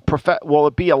 It'll be will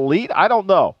it be elite? I don't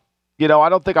know. I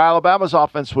don't think Alabama's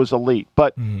offense was elite,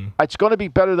 but it's going to be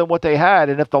better than what they had.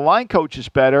 And if the line coach is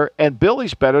better and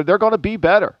Billy's better, they're going to be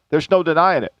better. There's no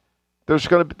denying it. They're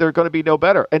going to be no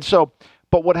better. And so,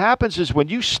 but what happens is when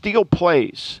you steal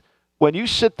plays, when you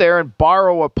sit there and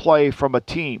borrow a play from a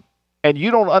team, and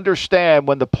you don't understand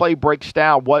when the play breaks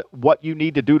down what you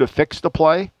need to do to fix the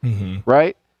play,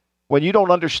 right? When you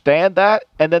don't understand that,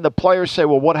 and then the players say,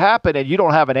 well, what happened? And you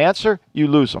don't have an answer, you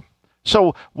lose them.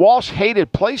 So Walsh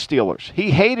hated play stealers. He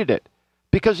hated it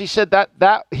because he said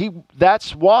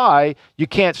that's why you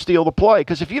can't steal the play.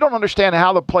 Because if you don't understand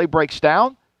how the play breaks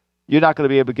down, you're not going to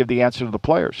be able to give the answer to the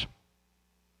players.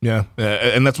 Yeah,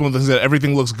 and that's one of the things that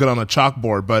everything looks good on a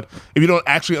chalkboard, but if you don't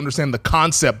actually understand the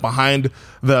concept behind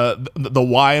the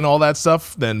why and all that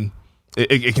stuff, then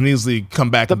it can easily come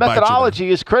back. The methodology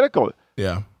is critical.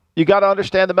 Yeah. You got to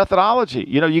understand the methodology.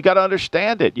 You got to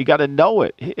understand it. You got to know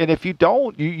it. And if you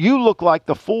don't, you look like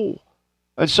the fool.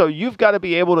 And so you've got to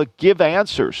be able to give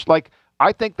answers. Like,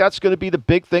 I think that's going to be the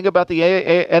big thing about the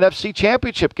NFC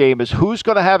Championship game is who's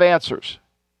going to have answers.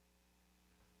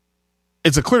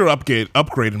 It's a clear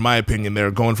upgrade, in my opinion, there,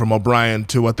 going from O'Brien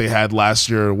to what they had last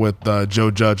year with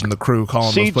Joe Judge and the crew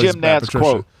calling those plays Jim Nantz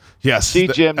quote. Yes. See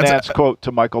Jim Nantz quote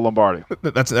to Michael Lombardi.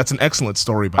 That's an excellent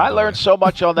story, by the way. I learned so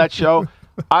much on that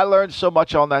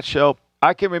show.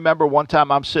 I can remember one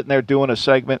time I'm sitting there doing a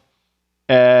segment,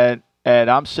 and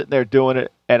I'm sitting there doing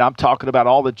it, and I'm talking about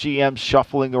all the GMs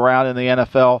shuffling around in the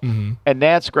NFL, and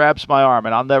Nantz grabs my arm,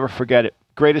 and I'll never forget it.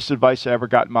 Greatest advice I ever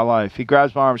got in my life. He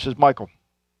grabs my arm and says, Michael,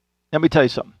 let me tell you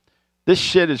something. This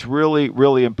shit is really,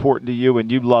 really important to you,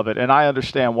 and you love it, and I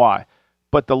understand why.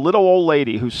 But the little old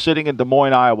lady who's sitting in Des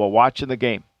Moines, Iowa, watching the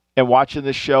game and watching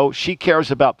this show, she cares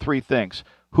about three things: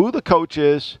 who the coach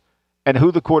is, and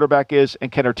who the quarterback is,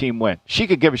 and can her team win. She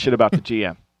could give a shit about the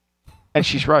GM. And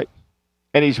she's right.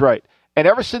 And he's right. And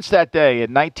ever since that day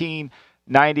in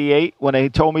 1998, when he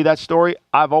told me that story,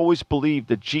 I've always believed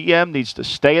the GM needs to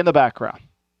stay in the background.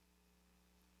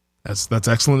 That's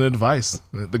excellent advice.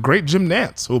 The great Jim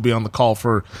Nantz will be on the call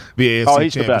for the AFC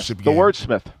he's Championship the game. The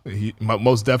wordsmith. He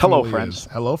most definitely Hello, friends. is.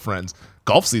 Hello, friends.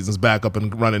 Golf season's back up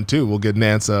and running, too. We'll get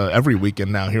Nantz every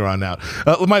weekend now here on out.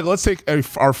 Michael, let's take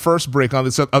our first break. On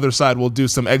this other side, we'll do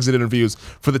some exit interviews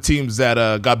for the teams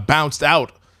that got bounced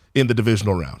out in the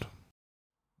divisional round.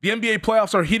 The NBA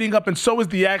playoffs are heating up, and so is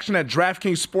the action at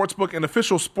DraftKings Sportsbook, an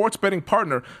official sports betting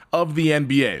partner of the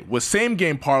NBA. With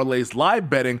same-game parlays, live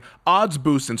betting, odds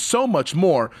boosts, and so much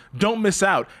more, don't miss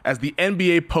out as the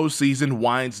NBA postseason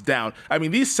winds down. I mean,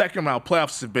 these second-round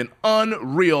playoffs have been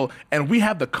unreal, and we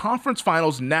have the conference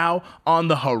finals now on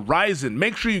the horizon.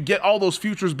 Make sure you get all those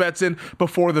futures bets in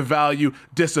before the value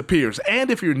disappears. And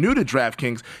if you're new to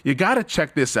DraftKings, you got to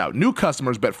check this out. New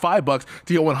customers bet $5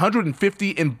 to get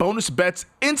 $150 in bonus bets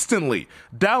instantly.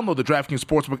 Download the DraftKings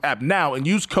Sportsbook app now and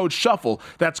use code SHUFFLE.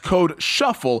 That's code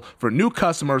SHUFFLE for new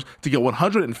customers to get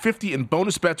 $150 in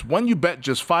bonus bets when you bet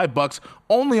just $5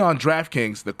 only on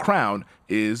DraftKings. The crown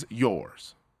is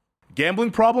yours.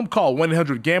 Gambling problem? Call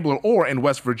 1-800-GAMBLER, or in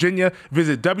West Virginia,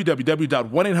 visit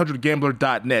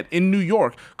www.1800gambler.net. In New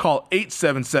York, call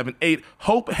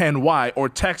 877-8-HOPE-NY or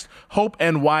text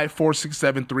HOPE-NY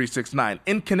 467-369.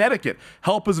 In Connecticut,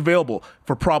 help is available.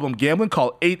 For problem gambling,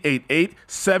 call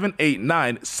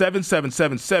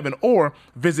 888-789-7777 or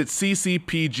visit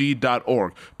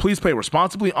ccpg.org. Please play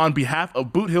responsibly on behalf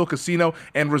of Boot Hill Casino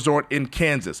and Resort in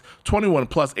Kansas. 21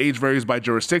 plus, age varies by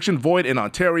jurisdiction, void in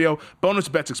Ontario. Bonus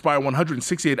bets expire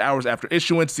 168 hours after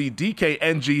issuance. See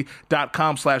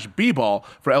dkng.com/bball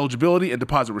for eligibility and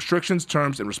deposit restrictions,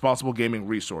 terms, and responsible gaming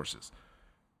resources.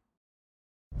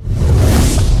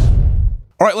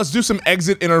 All right, let's do some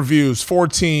exit interviews. 4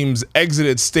 teams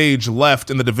exited stage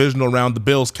left in the divisional round: the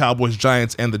Bills, Cowboys,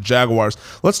 Giants, and the Jaguars.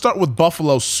 Let's start with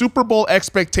Buffalo. Super Bowl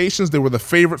expectations. They were the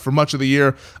favorite for much of the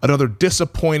year. Another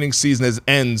disappointing season as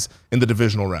ends in the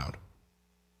divisional round.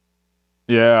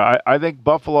 Yeah, I think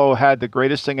Buffalo had the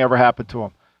greatest thing ever happen to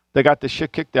them. They got the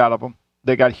shit kicked out of them.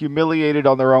 They got humiliated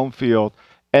on their own field.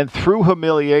 And through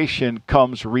humiliation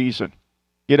comes reason.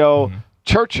 You know,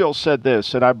 Churchill said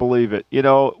this, and I believe it. You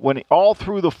know, when all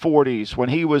through the 40s, when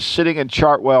he was sitting in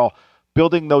Chartwell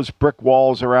building those brick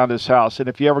walls around his house, and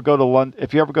if you ever go to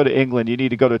England, you need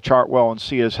to go to Chartwell and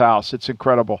see his house. It's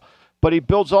incredible. But he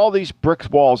builds all these brick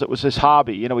walls. It was his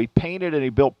hobby. You know, he painted and he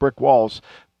built brick walls.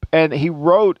 And he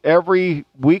wrote every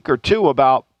week or two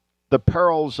about the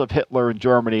perils of Hitler in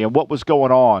Germany and what was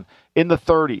going on in the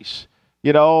 30s.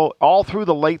 You know, all through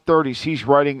the late 30s, he's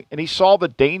writing, and he saw the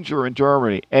danger in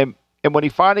Germany. And when he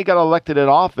finally got elected in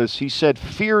office, he said,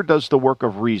 fear does the work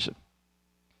of reason.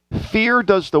 Fear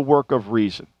does the work of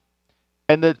reason.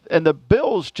 And the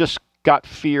Bills just got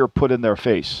fear put in their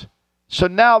face. So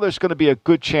now there's going to be a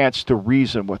good chance to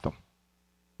reason with them.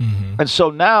 And so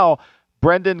now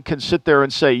Brendan can sit there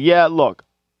and say, yeah, look,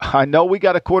 I know we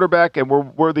got a quarterback, and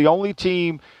we're the only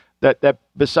team that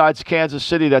besides Kansas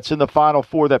City that's in the Final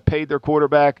Four that paid their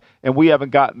quarterback, and we haven't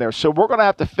gotten there. So we're going to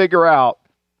have to figure out,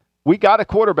 we got a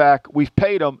quarterback, we've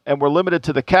paid him, and we're limited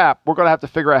to the cap. We're going to have to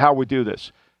figure out how we do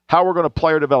this, how we're going to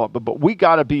player develop. But we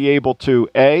got to be able to,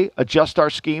 A, adjust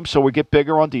our scheme so we get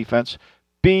bigger on defense,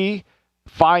 B,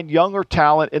 find younger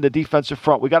talent in the defensive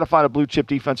front. We got to find a blue-chip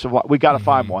defensive line. We got to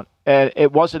find one. And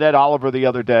it wasn't Ed Oliver the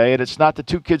other day, and it's not the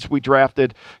 2 kids we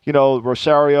drafted, you know,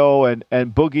 Rosario and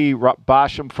Boogie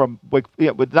Basham from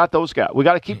not those guys. We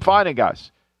got to keep finding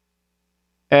guys.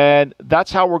 And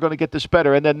that's how we're going to get this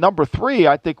better. And then number 3,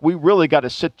 I think we really got to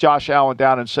sit Josh Allen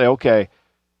down and say, okay,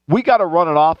 we got to run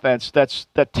an offense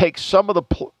that takes some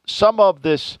of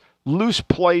this loose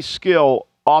play skill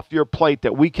off your plate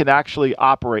that we can actually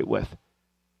operate with.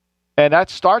 And that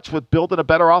starts with building a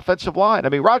better offensive line. I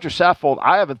mean, Roger Saffold,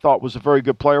 I haven't thought was a very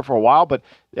good player for a while, but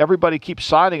everybody keeps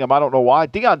signing him. I don't know why.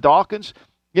 Deion Dawkins,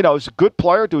 you know, is a good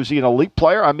player. Is he an elite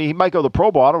player? I mean, he might go to the Pro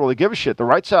Bowl. I don't really give a shit. The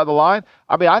right side of the line,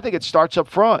 I mean, I think it starts up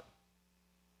front.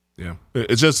 Yeah.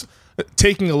 It's just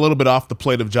taking a little bit off the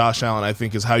plate of Josh Allen, I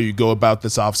think, is how you go about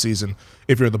this offseason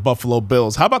if you're the Buffalo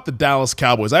Bills. How about the Dallas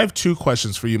Cowboys? I have 2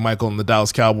 questions for you, Michael, on the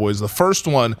Dallas Cowboys. The first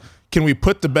one, can we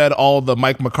put to bed all the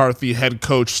Mike McCarthy head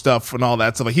coach stuff and all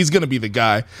that stuff? Like, he's going to be the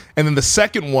guy. And then the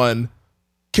second one,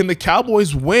 can the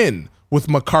Cowboys win with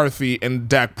McCarthy and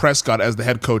Dak Prescott as the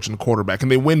head coach and quarterback? Can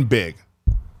they win big?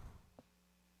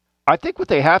 I think what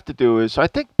they have to do is, I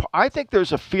think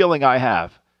there's a feeling I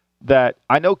have that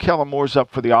I know Kellen Moore's up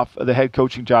for the head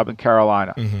coaching job in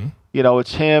Carolina. You know,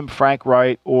 it's him, Frank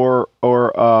Wright, or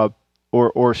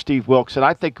Steve Wilks. And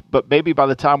I think, but maybe by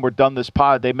the time we're done this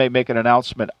pod, they may make an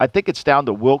announcement. I think it's down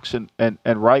to Wilks and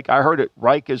Reich. I heard it.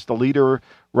 Reich is the leader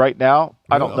right now.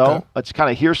 I don't know. It's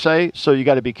kind of hearsay, so you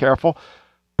got to be careful.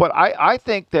 But I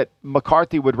think that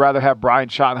McCarthy would rather have Brian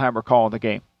Schottenheimer calling the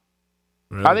game.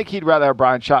 Really? I think he'd rather have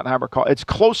Brian Schottenheimer call. It's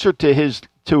closer to his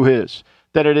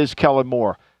than it is Kellen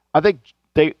Moore. I think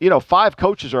 5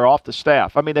 coaches are off the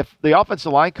staff. I mean, if the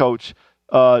offensive line coach,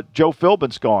 Joe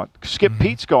Philbin's gone, Skip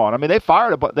Pete's gone. I mean, they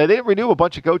didn't renew a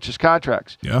bunch of coaches'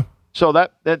 contracts. Yeah. So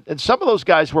and some of those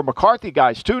guys were McCarthy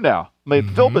guys too now. I mean,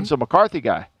 Philbin's a McCarthy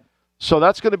guy. So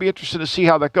that's going to be interesting to see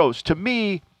how that goes. To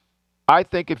me, I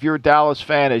think if you're a Dallas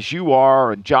fan, as you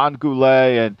are, and John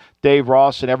Goulet and Dave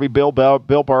Ross and every Bill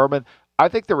Berman, I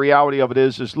think the reality of it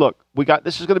is look,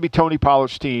 this is going to be Tony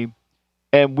Pollard's team,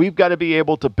 and we've got to be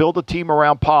able to build a team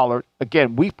around Pollard.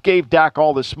 Again, we gave Dak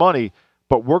all this money,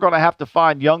 but we're going to have to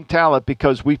find young talent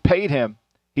because we paid him.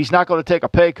 He's not going to take a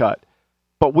pay cut.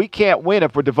 But we can't win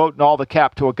if we're devoting all the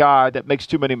cap to a guy that makes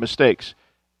too many mistakes.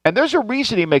 And there's a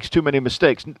reason he makes too many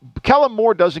mistakes. Kellen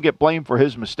Moore doesn't get blamed for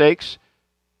his mistakes,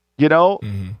 and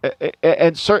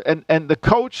the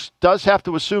coach does have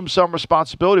to assume some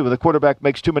responsibility when the quarterback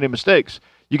makes too many mistakes.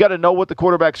 You got to know what the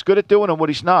quarterback's good at doing and what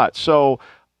he's not. So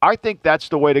I think that's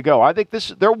the way to go. I think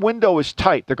their window is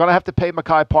tight. They're going to have to pay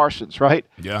Mekhi Parsons, right?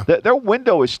 Yeah. Their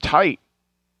window is tight,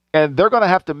 and they're going to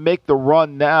have to make the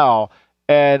run now.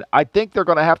 And I think they're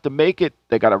going to have to make it.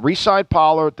 They got to re-sign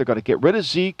Pollard. They're going to get rid of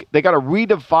Zeke. They got to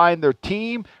redefine their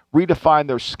team, redefine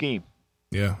their scheme.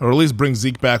 Yeah, or at least bring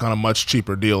Zeke back on a much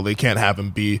cheaper deal. They can't have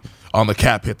him be on the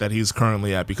cap hit that he's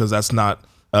currently at because that's not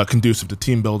conducive to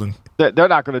team building. They're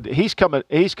not going to. He's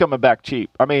coming back cheap.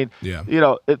 I mean, yeah.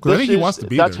 I think he wants to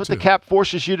be that's there what too. the cap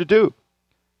forces you to do.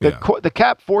 The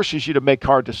cap forces you to make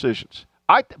hard decisions.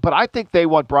 But I think they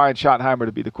want Brian Schottenheimer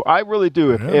to be the. I really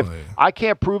do. If I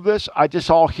can't prove this, I just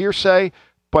all hearsay.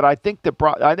 But I think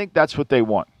that's what they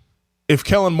want. If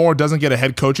Kellen Moore doesn't get a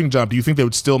head coaching job, do you think they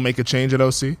would still make a change at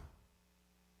OC?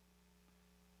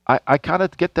 I kind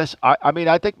of get this. I mean,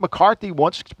 I think McCarthy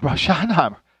wants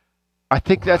Schottenheimer. I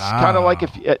think that's kind of like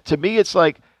to me, it's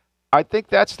like I think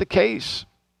that's the case.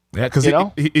 Yeah, because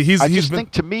he's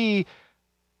think to me,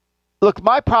 look,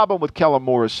 my problem with Kellen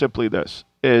Moore is simply this: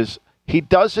 is he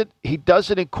doesn't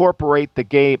incorporate the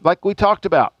game like we talked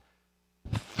about.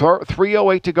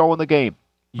 3:08 to go in the game.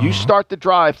 You start the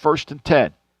drive 1st and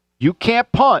 10. You can't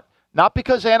punt, not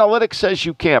because analytics says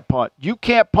you can't punt. You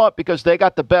can't punt because they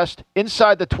got the best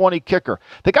inside the 20 kicker.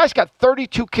 The guy's got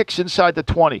 32 kicks inside the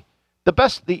 20.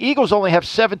 The Eagles only have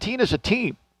 17 as a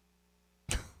team.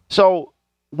 So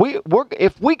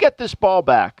if we get this ball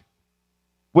back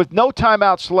with no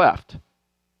timeouts left,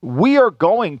 we are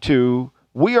going to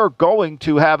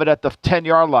have it at the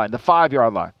 10-yard line, the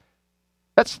 5-yard line.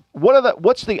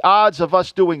 What's the odds of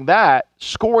us doing that,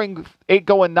 scoring 8,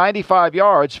 going 95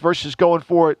 yards versus going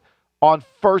for it on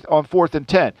 4th and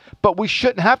 10? But we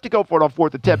shouldn't have to go for it on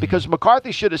 4th and 10 because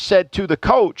McCarthy should have said to the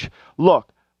coach, look,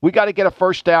 we got to get a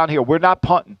first down here. We're not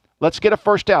punting. Let's get a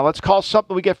first down. Let's call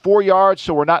something. We get 4 yards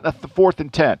so we're not in the 4th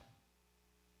and 10.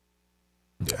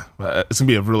 Yeah, it's going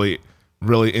to be a really,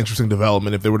 really interesting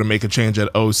development if they were to make a change at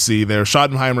OC there.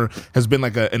 Schottenheimer has been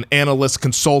like an analyst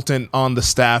consultant on the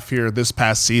staff here this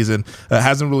past season.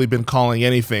 Hasn't really been calling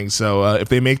anything. So if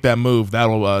they make that move,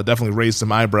 that'll definitely raise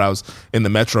some eyebrows in the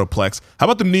Metroplex. How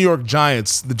about the New York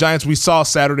Giants? The Giants we saw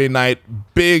Saturday night,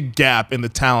 big gap in the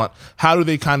talent. How do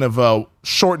they kind of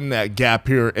shorten that gap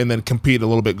here and then compete a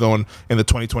little bit going in the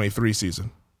 2023 season?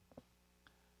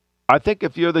 I think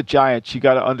if you're the Giants, you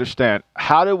got to understand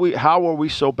how are we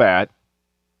so bad?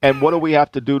 And what do we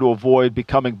have to do to avoid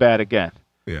becoming bad again?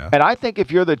 Yeah. And I think if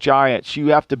you're the Giants, you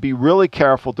have to be really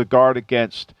careful to guard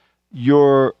against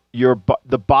the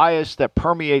bias that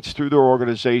permeates through their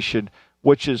organization,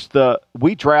 which is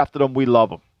we drafted them, we love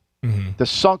them. Mm-hmm. The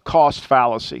sunk cost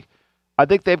fallacy. I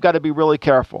think they've got to be really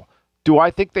careful. Do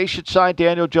I think they should sign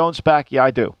Daniel Jones back? Yeah,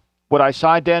 I do. Would I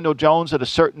sign Daniel Jones at a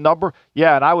certain number?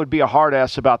 Yeah, and I would be a hard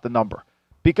ass about the number.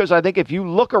 Because I think if you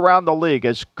look around the league,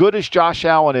 as good as Josh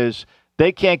Allen is,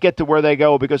 they can't get to where they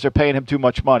go because they're paying him too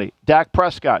much money. Dak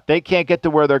Prescott, they can't get to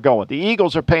where they're going. The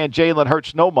Eagles are paying Jalen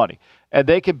Hurts no money, and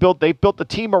they built the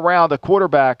team around a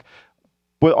quarterback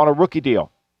on a rookie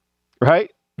deal,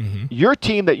 right? Mm-hmm. Your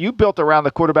team that you built around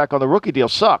the quarterback on the rookie deal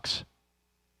sucks.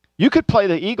 You could play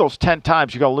the Eagles 10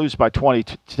 times, you're going to lose by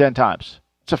 10 times.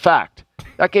 It's a fact.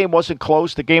 That game wasn't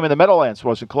close. The game in the Meadowlands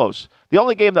wasn't close. The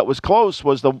only game that was close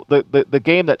was the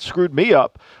game that screwed me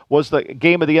up was the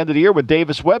game at the end of the year when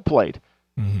Davis Webb played.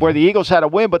 Mm-hmm. Where the Eagles had a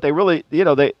win, but they really,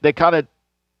 they kind of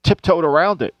tiptoed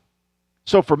around it.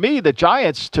 So for me, the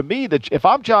Giants, if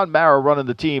I'm John Mara running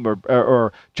the team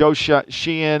or Joe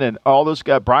Sheehan and all those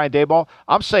guys, Brian Daboll,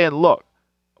 I'm saying, look,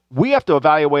 we have to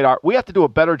do a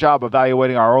better job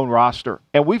evaluating our own roster,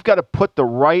 and we've got to put the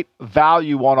right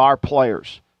value on our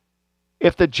players.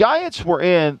 if the Giants were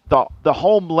in the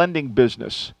home lending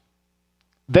business,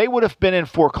 they would have been in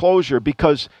foreclosure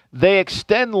because they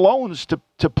extend loans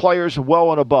to players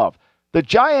well and above. The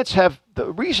Giants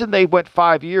the reason they went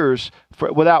 5 years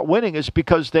without winning is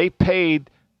because they paid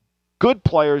good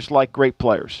players like great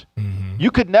players. Mm-hmm.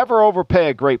 You could never overpay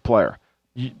a great player.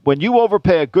 When you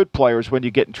overpay a good player is when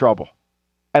you get in trouble.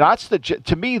 And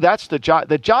to me, that's the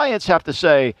Giants have to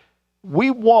say,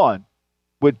 we won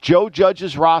with Joe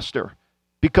Judge's roster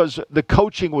because the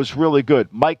coaching was really good.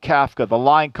 Mike Kafka, the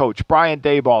line coach, Brian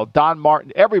Daboll, Don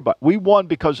Martin, everybody. We won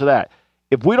because of that.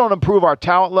 If we don't improve our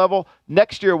talent level,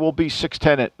 next year we'll be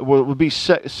 6-10. We'll be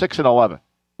 6-11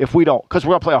 if we don't, because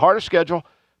we're going to play a harder schedule.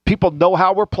 People know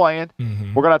how we're playing.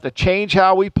 Mm-hmm. We're going to have to change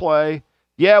how we play.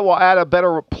 Yeah, we'll add a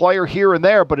better player here and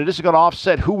there, but it isn't going to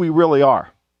offset who we really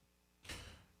are.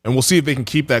 And we'll see if they can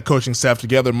keep that coaching staff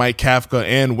together. Mike Kafka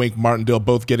and Wink Martindale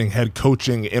both getting head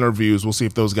coaching interviews. We'll see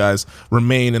if those guys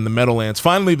remain in the Meadowlands.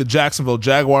 Finally, the Jacksonville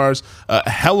Jaguars, a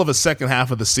hell of a second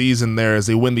half of the season there as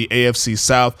they win the AFC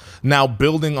South. Now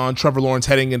building on Trevor Lawrence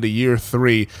heading into year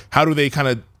 3. How do they kind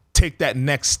of take that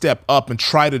next step up and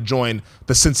try to join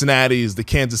the Cincinnatis, the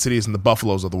Kansas Cities, and the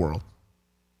Buffaloes of the world?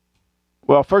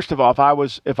 Well, first of all,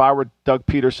 if I were Doug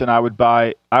Peterson, I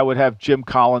would have Jim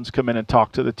Collins come in and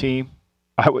talk to the team.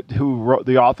 Who wrote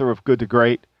the author of Good to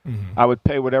Great. Mm-hmm. I would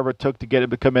pay whatever it took to get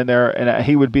him to come in there, and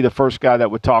he would be the first guy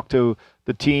that would talk to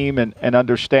the team and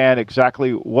understand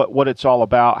exactly what it's all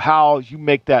about, how you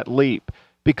make that leap.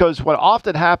 Because what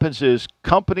often happens is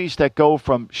companies that go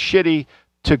from shitty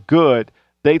to good,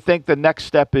 they think the next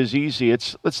step is easy.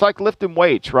 It's like lifting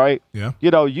weights, right? Yeah.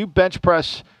 You bench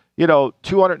press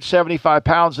 275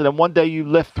 pounds, and then one day you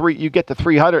get to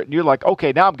 300, and you're like,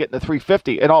 okay, now I'm getting to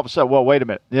 350, and all of a sudden, well, wait a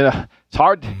minute, it's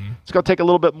hard. Mm-hmm. It's going to take a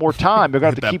little bit more time. You're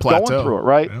going to have to keep going through it,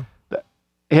 right? Yeah.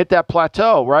 Hit that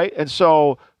plateau, right? And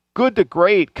so, good to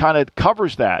great kind of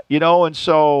covers that, and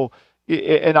so,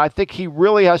 and I think he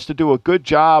really has to do a good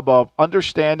job of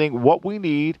understanding what we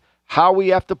need, how we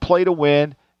have to play to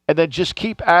win, and then just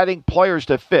keep adding players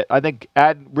that fit. I think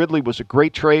adding Ridley was a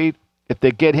great trade. If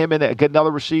they get him in, get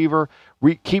another receiver,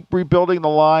 keep rebuilding the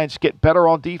lines, get better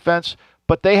on defense,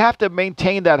 but they have to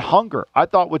maintain that hunger. I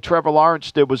thought what Trevor Lawrence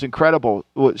did was incredible,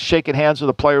 shaking hands with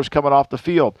the players coming off the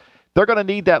field. They're going to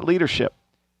need that leadership,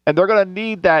 and they're going to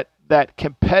need that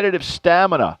competitive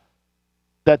stamina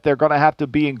that they're going to have to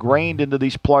be ingrained into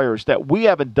these players, that we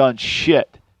haven't done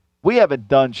shit. We haven't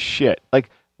done shit. Like,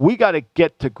 we got to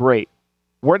get to great.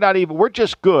 We're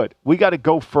just good. We got to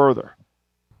go further.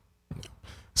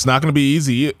 It's not going to be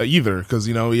easy either because,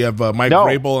 you have Mike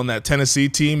Vrabel and that Tennessee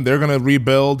team. They're going to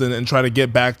rebuild and try to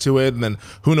get back to it. And then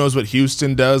who knows what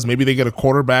Houston does. Maybe they get a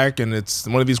quarterback, and it's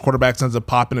one of these quarterbacks ends up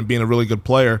popping and being a really good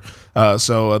player.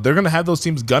 So they're going to have those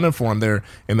teams gunning for them there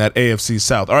in that AFC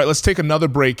South. All right, let's take another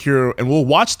break here, and we'll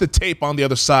watch the tape on the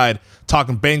other side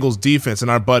talking Bengals defense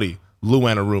and our buddy Lou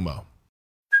Anarumo.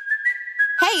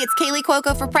 Hey, it's Kaylee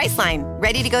Cuoco for Priceline.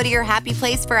 Ready to go to your happy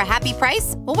place for a happy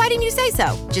price? Well, why didn't you say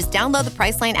so? Just download the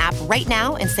Priceline app right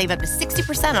now and save up to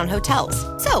 60% on hotels.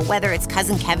 So whether it's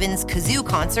Cousin Kevin's Kazoo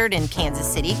Concert in Kansas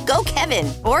City, go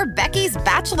Kevin, or Becky's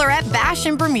Bachelorette Bash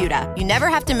in Bermuda, you never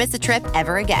have to miss a trip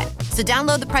ever again. So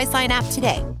download the Priceline app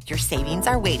today. Your savings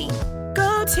are waiting.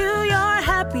 Go to your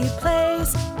happy place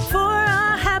for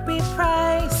a happy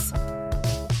price.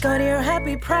 Go to your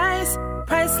happy price,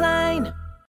 Priceline.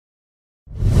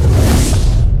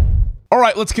 All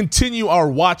right, let's continue our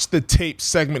Watch the Tape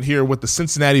segment here with the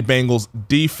Cincinnati Bengals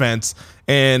defense.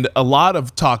 And a lot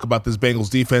of talk about this Bengals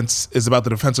defense is about the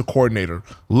defensive coordinator,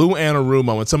 Lou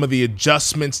Anarumo, and some of the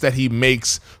adjustments that he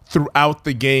makes throughout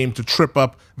the game to trip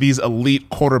up these elite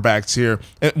quarterbacks here.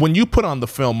 And when you put on the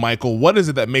film, Michael, what is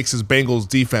it that makes his Bengals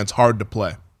defense hard to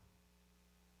play?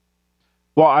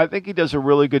 Well, I think he does a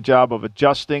really good job of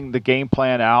adjusting the game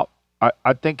plan out.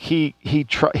 I think he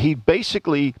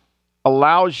basically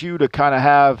allows you to kind of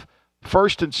have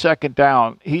first and second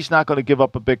down. He's not going to give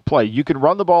up a big play. You can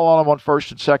run the ball on him on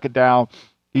first and second down.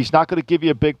 He's not going to give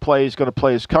you a big play. He's going to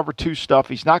play his cover 2 stuff.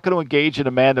 He's not going to engage in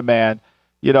a man-to-man,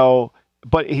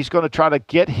 but he's going to try to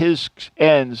get his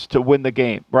ends to win the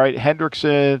game, right?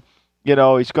 Hendrickson, he's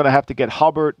going to have to get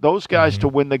Hubbard, those guys to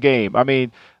win the game. I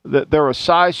mean, they're a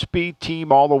size speed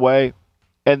team all the way.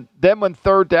 And then when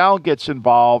third down gets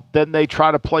involved, then they try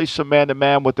to play some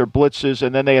man-to-man with their blitzes,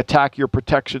 and then they attack your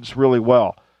protections really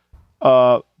well.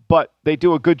 But they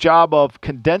do a good job of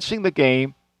condensing the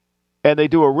game, and they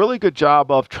do a really good job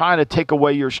of trying to take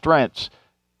away your strengths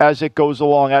as it goes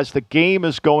along, as the game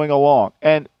is going along.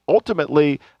 And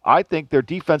ultimately, I think their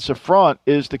defensive front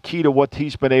is the key to what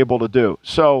he's been able to do.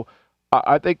 So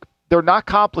I think they're not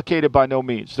complicated by no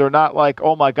means. They're not like,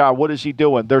 oh my God, what is he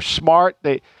doing? They're smart.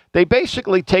 They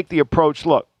basically take the approach,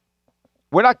 look,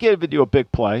 we're not giving you a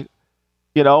big play.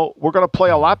 We're going to play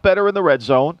a lot better in the red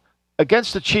zone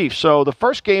against the Chiefs. So the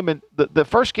first game in the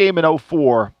first game in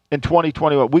 2004 in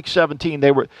 2021, week 17,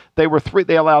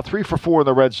 they allowed 3 for 4 in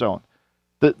the red zone.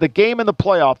 The game in the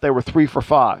playoff, they were 3 for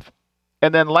 5.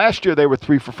 And then last year they were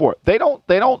 3 for 4. They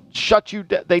don't shut you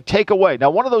down. They take away. Now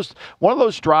one of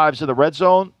those drives in the red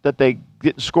zone that they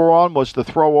didn't score on was the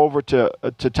throw over to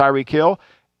Tyreek Hill,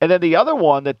 and then the other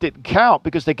one that didn't count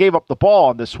because they gave up the ball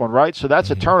on this one, right? So that's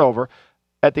a turnover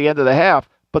at the end of the half.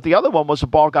 But the other one was the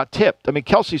ball got tipped. I mean,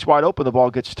 Kelsey's wide open, the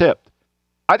ball gets tipped.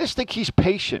 I just think he's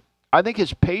patient. I think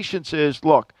his patience is,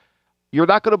 look, I'm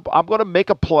going to make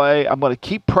a play. I'm going to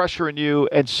keep pressuring you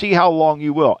and see how long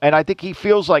you will. And I think he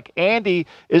feels like Andy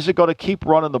isn't going to keep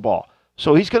running the ball.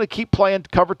 So he's going to keep playing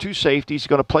cover 2 safety. He's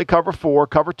going to play cover 4,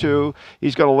 cover 2.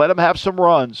 He's going to let him have some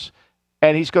runs.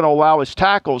 And he's going to allow his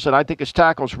tackles. And I think his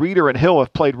tackles, Reeder and Hill,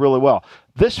 have played really well.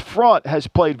 This front has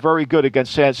played very good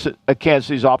against Kansas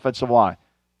City's offensive line.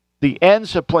 The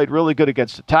ends have played really good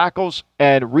against the tackles.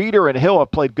 And Reeder and Hill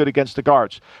have played good against the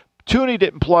guards. Tooney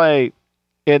didn't play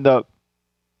in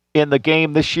the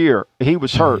game this year. He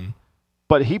was hurt.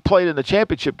 But he played in the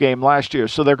championship game last year,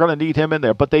 so they're going to need him in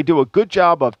there. But they do a good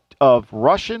job of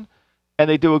rushing, and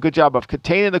they do a good job of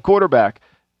containing the quarterback,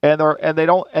 and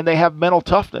they have mental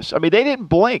toughness. I mean, they didn't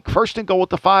blink. First and goal with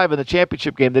the 5 in the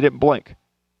championship game, they didn't blink.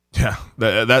 Yeah,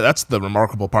 that's the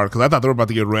remarkable part, because I thought they were about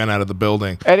to get ran out of the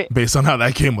building based on how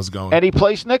that game was going. And he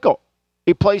plays nickel.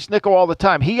 He plays nickel all the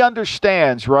time. He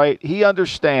understands, right? He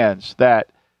understands that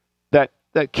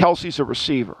Kelsey's a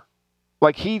receiver.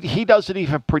 Like he doesn't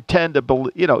even pretend to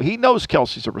believe. He knows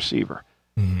Kelsey's a receiver.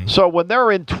 Mm-hmm. So when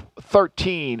they're in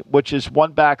 13, which is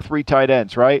 1 back, 3 tight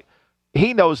ends, right?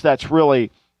 He knows that's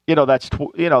really, that's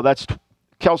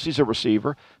Kelsey's a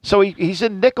receiver. So he's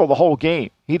in nickel the whole game.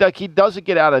 He doesn't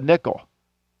get out of nickel,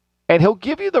 and he'll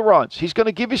give you the runs. He's going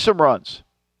to give you some runs,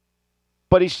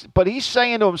 but he's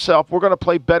saying to himself, "We're going to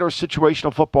play better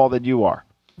situational football than you are."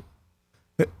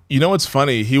 You know what's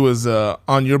funny? He was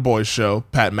on your boy's show,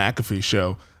 Pat McAfee's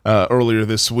show, earlier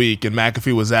this week, and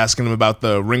McAfee was asking him about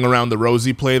the ring around the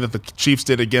rosy play that the Chiefs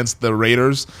did against the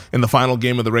Raiders in the final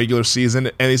game of the regular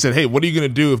season. And he said, hey, what are you going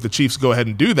to do if the Chiefs go ahead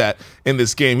and do that in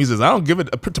this game? He says, I don't give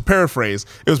it, to paraphrase,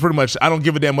 it was pretty much, I don't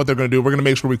give a damn what they're going to do. We're going to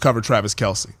make sure we cover Travis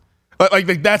Kelce.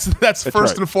 Like that's first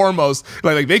right. And foremost.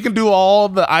 Like they can do all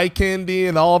the eye candy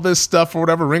and all this stuff or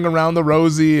whatever, ring around the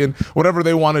rosy and whatever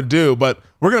they want to do. But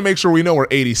we're going to make sure we know where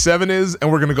 87 is,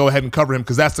 and we're going to go ahead and cover him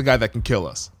because that's the guy that can kill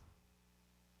us.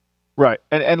 Right.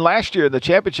 And last year in the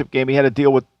championship game, he had to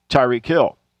deal with Tyreek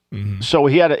Hill. Mm-hmm. So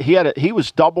he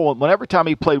was double. Whenever time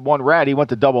he played one rat, he went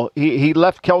to double. He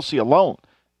left Kelce alone.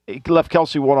 He left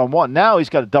Kelce one-on-one. Now he's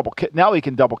got a double. Now he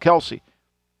can double Kelce.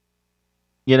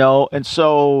 And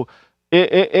so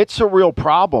it's a real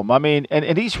problem. I mean,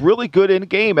 and he's really good in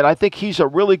game, and I think he's a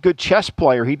really good chess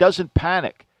player. He doesn't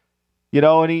panic,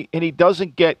 and he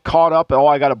doesn't get caught up.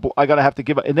 I gotta have to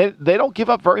give up, and they don't give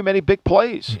up very many big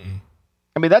plays. Mm-hmm.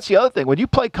 I mean, that's the other thing. When you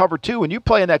play cover 2, when you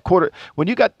play in that quarter, when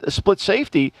you got a split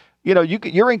safety,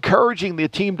 you're encouraging the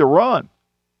team to run.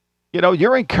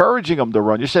 You're encouraging them to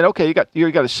run. You're saying, okay, you got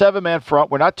a 7-man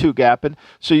front. We're not 2-gapping,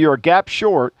 so you're a gap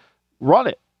short. Run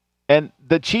it. And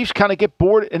the Chiefs kind of get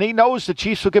bored, and he knows the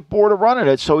Chiefs will get bored of running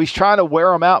it, so he's trying to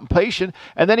wear them out and patient.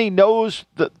 And then he knows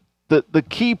the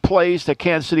key plays that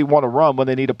Kansas City want to run when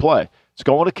they need to play. It's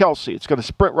going to Kelce. It's going to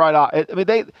sprint right out. I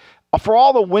mean, for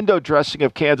all the window dressing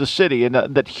of Kansas City and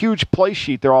that huge play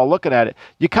sheet, they're all looking at it.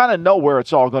 You kind of know where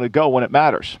it's all going to go when it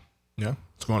matters. Yeah,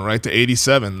 it's going right to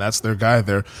 87. That's their guy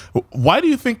there. Why do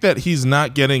you think that he's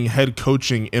not getting head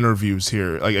coaching interviews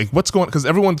here? Like what's going? Because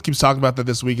everyone keeps talking about that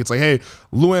this week. It's like, hey,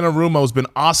 Lou Anarumo has been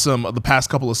awesome the past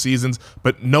couple of seasons,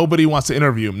 but nobody wants to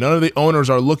interview him. None of the owners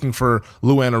are looking for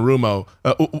Lou Anarumo.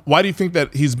 Why do you think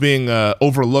that he's being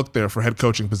overlooked there for head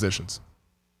coaching positions?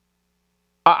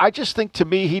 I just think, to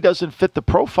me, he doesn't fit the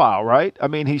profile, right? I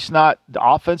mean, he's not the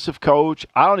offensive coach.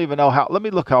 I don't even know how. Let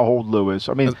me look how old Lou is.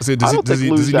 I mean, does he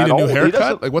need a new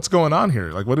haircut? Like, what's going on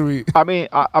here? Like, what do we? I mean,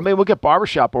 we'll get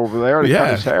Barbershop over there to cut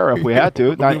his hair if we had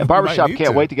to. Barbershop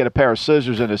can't wait to get a pair of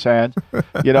scissors in his hand.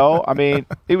 I mean,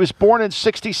 he was born in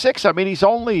 '66. I mean, he's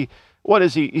only, what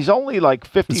is he? He's only like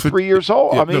 53 years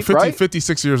old. Yeah, I mean,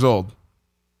 56 years old.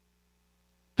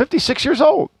 56 years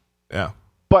old. Yeah.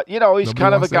 But, he's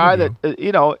kind of a guy that,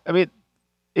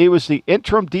 he was the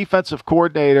interim defensive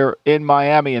coordinator in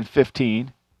Miami in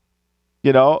 2015,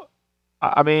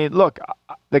 I mean, look,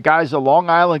 the guy's a Long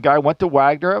Island guy, went to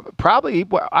Wagner. Probably,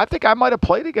 I think I might have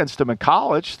played against him in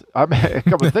college. I mean,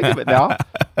 come to think of it now.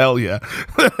 Hell yeah.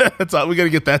 That's all. We got to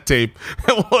get that tape.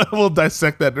 We'll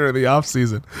dissect that during the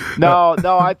offseason. No,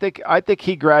 I think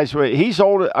he graduated. He's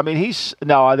older. I mean,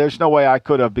 there's no way I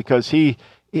could have because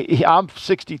I'm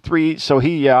 63, so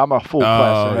I'm a full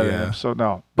class ahead of him. So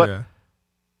no. But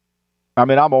I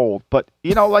mean, I'm old. But,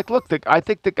 look, I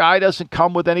think the guy doesn't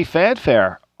come with any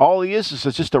fanfare. All he is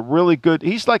just a really good –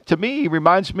 he's like, to me, he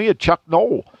reminds me of Chuck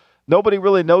Noll. Nobody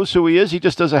really knows who he is. He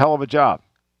just does a hell of a job.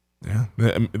 Yeah.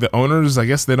 The owners, I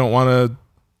guess they don't want to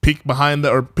peek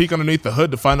peek underneath the hood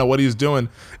to find out what he's doing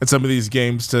in some of these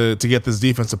games to get this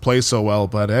defense to play so well.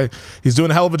 But, hey, he's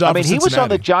doing a hell of a job. I mean, he was on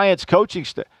the Giants coaching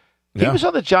staff. He was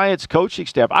on the Giants coaching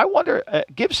staff. I wonder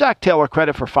give Zach Taylor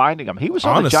credit for finding him. He was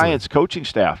on the Giants coaching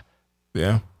staff.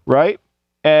 Yeah. Right?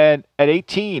 And at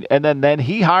 18, and then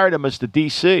he hired him as the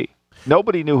DC.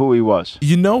 Nobody knew who he was.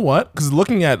 You know what? Because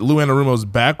looking at Lou Anarumo's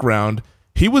background,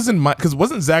 he was because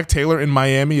wasn't Zach Taylor in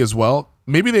Miami as well?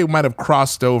 Maybe they might have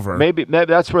crossed over. Maybe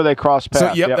that's where they crossed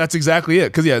paths. So, that's exactly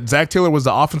it. Because, Zach Taylor was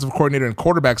the offensive coordinator and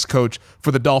quarterbacks coach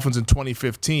for the Dolphins in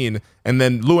 2015. And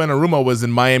then Lou Anarumo was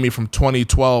in Miami from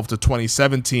 2012 to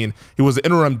 2017. He was the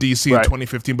interim DC in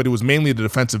 2015, but he was mainly the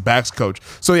defensive backs coach.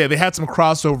 So, they had some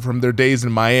crossover from their days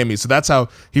in Miami. So that's how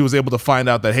he was able to find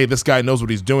out that, hey, this guy knows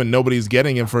what he's doing. Nobody's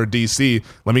getting him for a DC.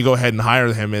 Let me go ahead and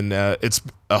hire him. And it's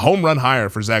a home run hire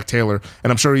for Zach Taylor.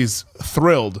 And I'm sure he's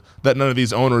thrilled that none of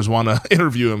these owners want to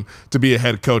interview him to be a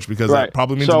head coach because that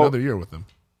probably means another year with him.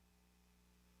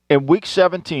 In week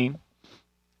 17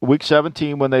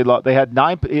 when they had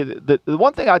 9 the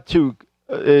one thing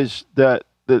is that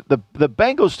the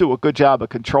Bengals do a good job of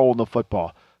controlling the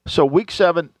football. So week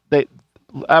 7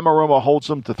 Anarumo holds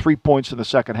them to 3 points in the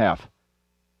second half.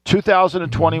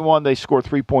 2021 they scored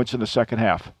 3 points in the second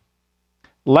half.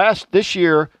 This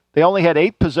year they only had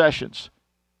 8 possessions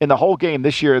in the whole game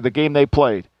this year, the game they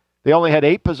played. They only had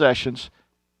 8 possessions.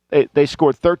 They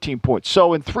scored 13 points.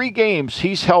 So in 3 games,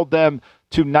 he's held them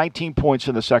to 19 points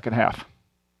in the second half.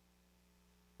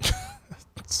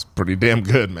 That's pretty damn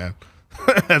good, man.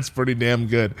 That's pretty damn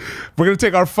good. We're going to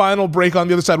take our final break. On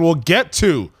the other side, we'll get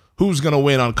to who's going to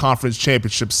win on Conference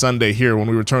Championship Sunday here when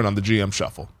we return on the GM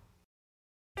Shuffle.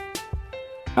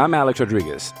 I'm Alex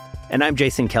Rodriguez. And I'm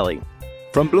Jason Kelly.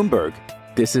 From Bloomberg,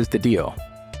 this is The Deal.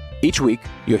 Each week,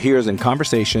 you'll hear us in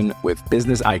conversation with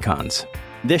business icons.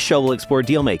 This show will explore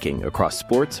deal-making across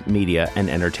sports, media, and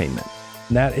entertainment.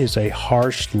 That is a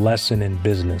harsh lesson in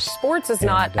business. Sports is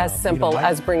not as simple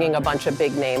as bringing a bunch of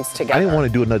big names together. I didn't want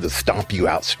to do another stomp you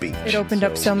out speech. It opened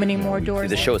up so many more doors.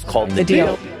 The show is called The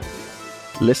Deal.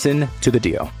 Listen to The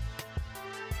Deal.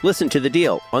 Listen to The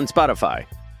Deal on Spotify.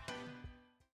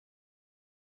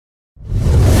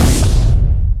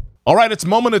 All right, it's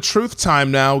moment of truth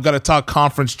time now. We've got to talk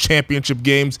conference championship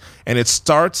games, and it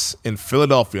starts in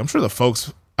Philadelphia. I'm sure the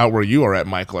folks out where you are at,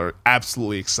 Michael, are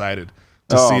absolutely excited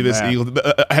to see this Eagle.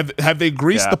 Have they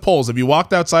greased the poles? Have you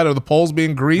walked outside? Are the poles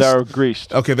being greased? They're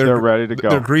greased. Okay, they're ready to go.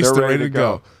 They're greased. They're ready to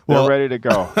go. Well, they're ready to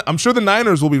go. I'm sure the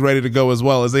Niners will be ready to go as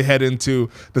well as they head into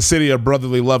the city of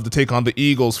brotherly love to take on the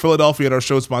Eagles. Philadelphia at our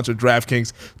show sponsor,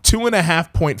 DraftKings,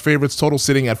 2.5-point favorites, total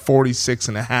sitting at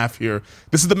 46.5 here.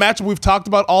 This is the matchup we've talked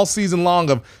about all season long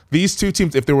of these two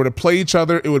teams. If they were to play each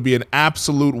other, it would be an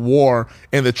absolute war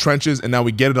in the trenches, and now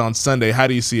we get it on Sunday. How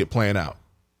do you see it playing out?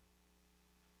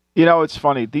 You know, it's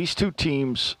funny. These two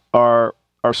teams are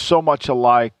so much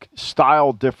alike,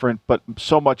 style different, but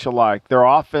so much alike. Their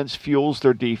offense fuels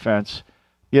their defense.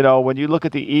 You know, when you look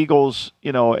at the Eagles,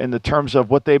 you know, in the terms of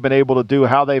what they've been able to do,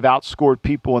 how they've outscored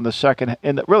people in the second,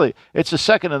 really, it's the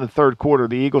second and the third quarter.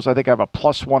 The Eagles, I think, have a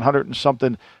plus 100 and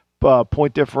something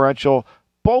point differential.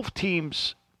 Both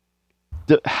teams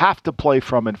have to play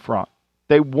from in front.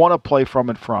 They want to play from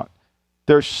in front.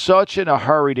 They're such in a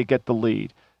hurry to get the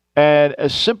lead. And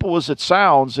as simple as it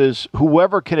sounds, is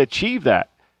whoever can achieve that,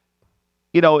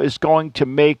 you know, is going to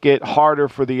make it harder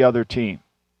for the other team.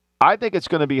 I think it's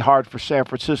going to be hard for San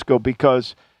Francisco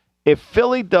because if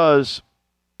Philly does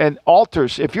and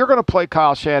alters, if you're going to play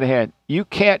Kyle Shanahan, you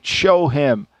can't show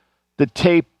him the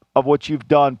tape of what you've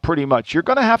done pretty much. You're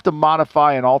going to have to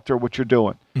modify and alter what you're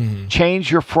doing. Mm-hmm. Change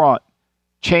your front.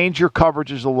 Change your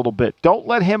coverages a little bit. Don't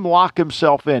let him lock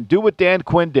himself in. Do what Dan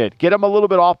Quinn did. Get him a little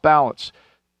bit off balance.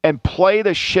 And play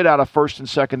the shit out of first and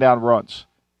second down runs.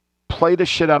 Play the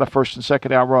shit out of first and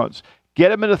second down runs. Get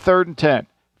them into 3rd and 10.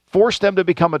 Force them to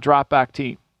become a drop-back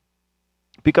team.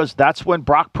 Because that's when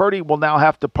Brock Purdy will now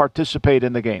have to participate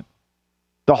in the game.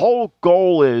 The whole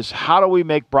goal is, how do we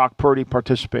make Brock Purdy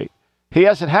participate? He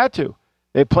hasn't had to.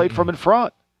 They played from in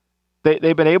front.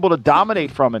 They've been able to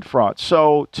dominate from in front.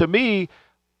 So to me,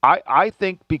 I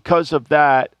think because of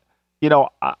that,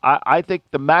 I think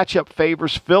the matchup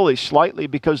favors Philly slightly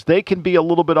because they can be a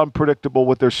little bit unpredictable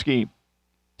with their scheme.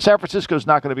 San Francisco's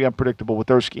not going to be unpredictable with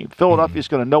their scheme. Philadelphia's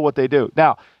going to know what they do.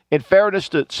 Now, in fairness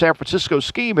to San Francisco's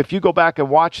scheme, if you go back and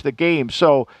watch the game,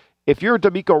 so if you're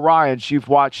D'Amico Ryans, you've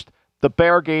watched the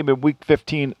Bear game in Week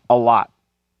 15 a lot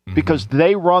because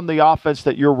they run the offense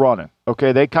that you're running.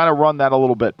 Okay, they kind of run that a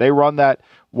little bit. They run that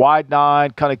wide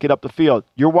 9, kind of get up the field.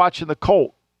 You're watching the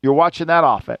Colt. You're watching that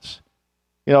offense.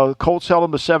 The Colts held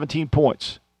them to 17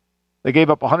 points. They gave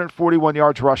up 141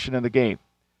 yards rushing in the game.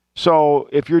 So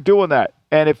if you're doing that,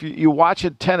 and if you watch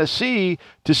in Tennessee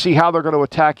to see how they're going to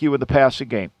attack you in the passing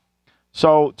game.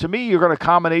 So to me, you're going to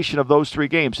combination of those 3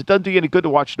 games. It doesn't do you any good to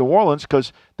watch New Orleans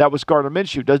because that was Gardner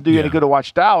Minshew. It doesn't do you any good to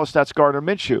watch Dallas. That's Gardner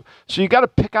Minshew. So you got to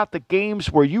pick out the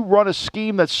games where you run a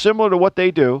scheme that's similar to what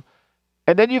they do.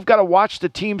 And then you've got to watch the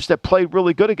teams that played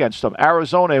really good against them.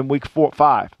 Arizona in Week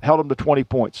 5 held them to 20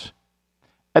 points.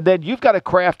 And then you've got to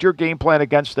craft your game plan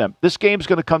against them. This game's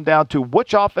going to come down to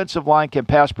which offensive line can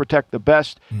pass protect the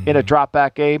best in a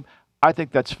drop-back game. I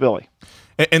think that's Philly.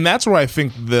 And that's where I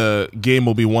think the game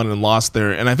will be won and lost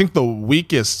there. And I think the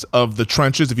weakest of the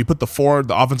trenches, if you put the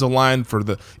offensive line for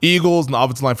the Eagles and the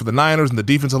offensive line for the Niners and the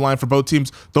defensive line for both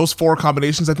teams, those 4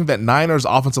 combinations, I think that Niners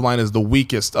offensive line is the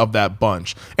weakest of that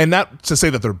bunch. And not to say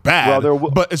that they're bad,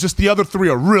 but it's just the other 3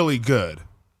 are really good.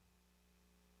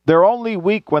 They're only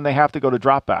weak when they have to go to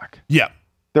drop back. Yeah.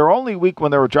 They're only weak when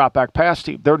they're a drop back pass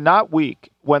team. They're not weak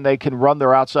when they can run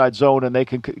their outside zone and they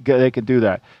can do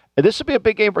that. And this will be a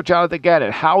big game for Jonathan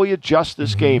Gannon. How he adjusts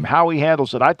this game, how he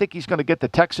handles it. I think he's going to get the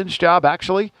Texans job,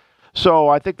 actually. So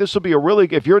I think this will be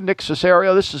if you're Nick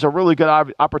Caserio, this is a really good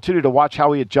opportunity to watch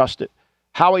how he adjusts it,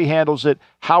 how he handles it,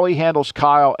 how he handles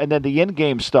Kyle, and then the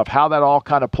in-game stuff, how that all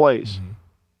kind of plays.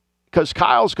 Because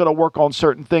Kyle's going to work on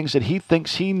certain things that he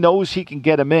thinks he knows he can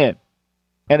get him in.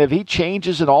 And if he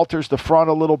changes and alters the front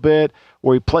a little bit,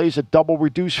 or he plays a double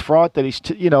reduced front that he's,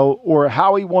 or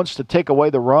how he wants to take away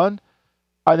the run,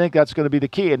 I think that's going to be the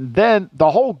key. And then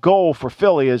the whole goal for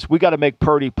Philly is we got to make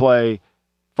Purdy play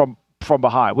from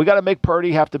behind. We got to make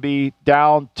Purdy have to be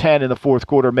down 10 in the fourth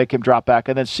quarter, make him drop back,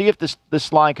 and then see if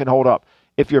this line can hold up.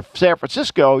 If you're San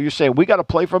Francisco, you're saying we got to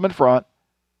play from in front.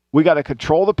 We got to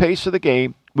control the pace of the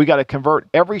game. We got to convert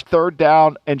every third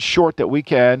down and short that we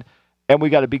can, and we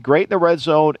got to be great in the red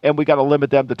zone, and we got to limit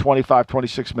them to 25,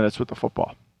 26 minutes with the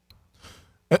football.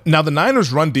 Now, the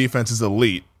Niners' run defense is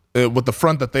elite. With the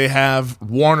front that they have,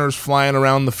 Warner's flying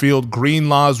around the field,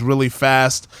 Greenlaw's really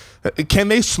fast. Can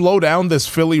they slow down this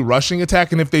Philly rushing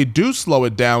attack? And if they do slow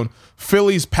it down,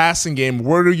 Philly's passing game,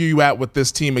 where are you at with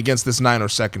this team against this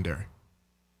Niners secondary?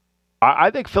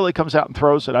 I think Philly comes out and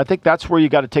throws it. I think that's where you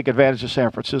got to take advantage of San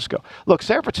Francisco. Look,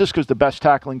 San Francisco's the best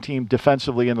tackling team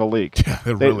defensively in the league. Yeah,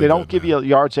 they don't give you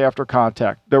yards after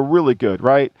contact. They're really good,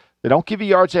 right? They don't give you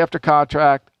yards after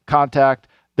contact.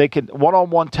 They can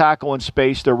one-on-one tackle in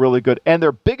space. They're really good. And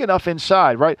they're big enough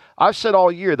inside, right? I've said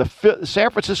all year, the San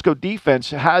Francisco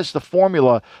defense has the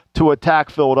formula to attack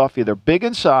Philadelphia. They're big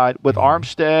inside with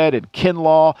Armstead and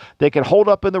Kinlaw. They can hold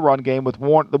up in the run game with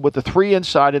the 3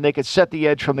 inside, and they can set the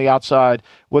edge from the outside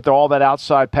with all that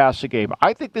outside passing game.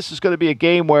 I think this is going to be a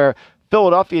game where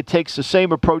Philadelphia takes the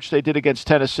same approach they did against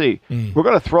Tennessee. We're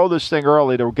going to throw this thing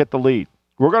early to get the lead.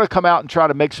 We're going to come out and try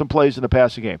to make some plays in the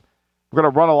passing game. We're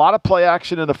going to run a lot of play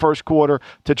action in the first quarter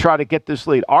to try to get this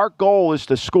lead. Our goal is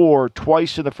to score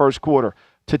twice in the first quarter,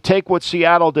 to take what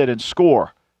Seattle did and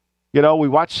score. We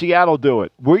watched Seattle do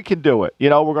it. We can do it. We're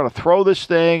going to throw this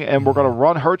thing, and we're going to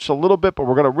run Hurts a little bit, but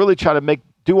we're going to really try to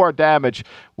do our damage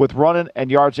with running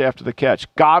and yards after the catch.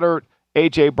 Goddard,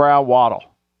 A.J. Brown, Waddle.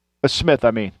 Smith,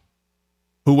 I mean.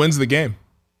 Who wins the game?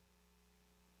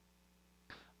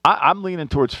 I'm leaning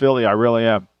towards Philly. I really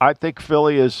am. I think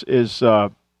Philly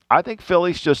I think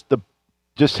Philly's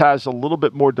just has a little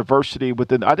bit more diversity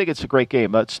within. I think it's a great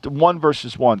game. That's 1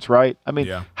 versus 1s, right? I mean,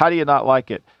 How do you not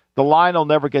like it? The line will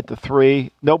never get to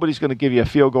 3. Nobody's going to give you a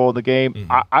field goal in the game.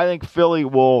 I think Philly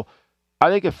will. I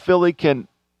think if Philly can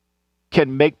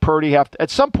make Purdy have to, at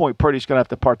some point, Purdy's going to have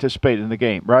to participate in the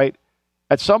game, right?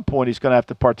 At some point, he's going to have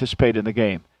to participate in the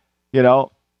game.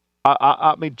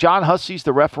 I mean, John Hussey's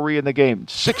the referee in the game.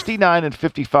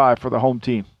 69-55 for the home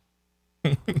team.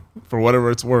 for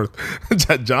whatever it's worth.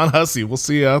 John Hussey, we'll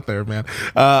see you out there, man.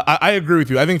 I agree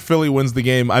with you. I think Philly wins the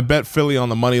game. I bet Philly on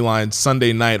the money line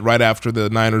Sunday night right after the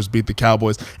Niners beat the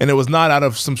Cowboys, and it was not out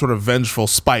of some sort of vengeful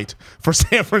spite for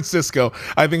San Francisco.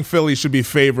 I think Philly should be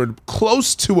favored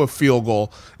close to a field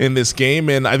goal in this game,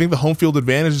 and I think the home field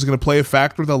advantage is going to play a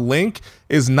factor. The Link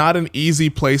is not an easy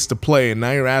place to play, and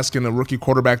now you're asking a rookie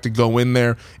quarterback to go in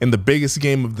there in the biggest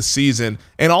game of the season.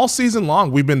 And all season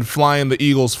long, we've been flying the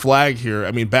Eagles flag here.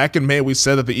 I mean, back in May, we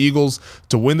said that the Eagles,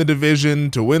 to win the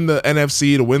division, to win the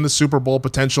NFC, to win the Super Bowl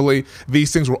potentially,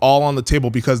 these things were all on the table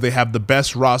because they have the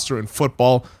best roster in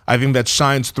football. I think that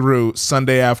shines through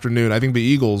Sunday afternoon. I think the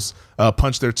Eagles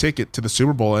punch their ticket to the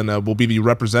Super Bowl and will be the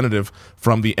representative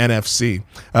from the NFC.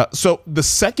 So the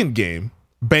second game,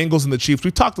 Bengals and the Chiefs. We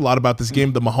talked a lot about this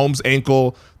game, the Mahomes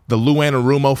ankle, the Lou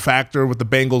Anarumo factor with the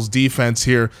Bengals defense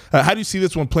here. How do you see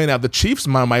this one playing out? The Chiefs,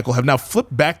 Michael, have now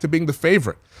flipped back to being the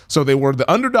favorite. So they were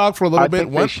the underdog for a little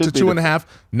bit, went to 2.5.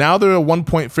 Now they're a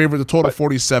 1-point favorite, the total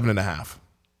 47.5.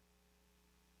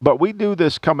 But we knew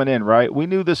this coming in, right? We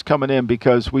knew this coming in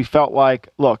because we felt like,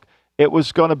 look, it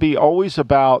was going to be always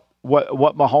about what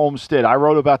Mahomes did. I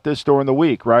wrote about this during the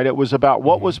week, right? It was about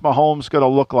what was Mahomes going to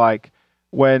look like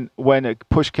when it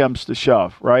push comes to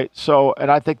shove, right? So, and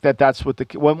I think that's what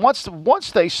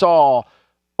once they saw,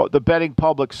 the betting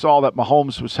public saw that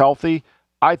Mahomes was healthy,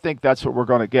 I think that's what we're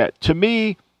going to get. To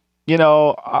me,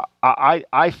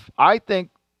 I think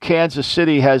Kansas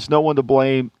City has no one to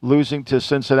blame losing to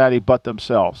Cincinnati but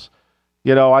themselves.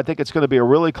 I think it's going to be a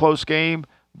really close game,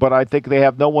 but I think they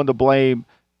have no one to blame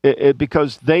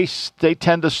because they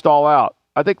tend to stall out.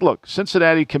 I think, look,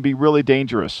 Cincinnati can be really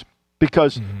dangerous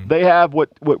because they have what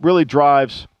really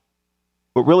drives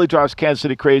Kansas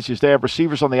City crazy is they have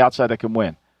receivers on the outside that can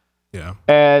win. Yeah.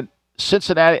 And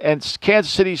Cincinnati and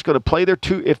Kansas City is going to play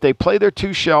if they play their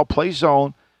two shell, play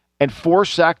zone, and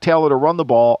force Zach Taylor to run the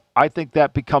ball, I think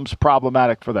that becomes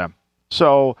problematic for them.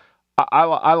 So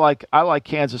I like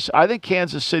Kansas. I think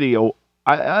Kansas City.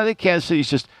 I think Kansas City's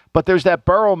just. But there's that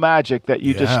Burrow magic that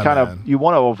you just kind of you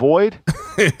want to avoid.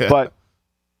 But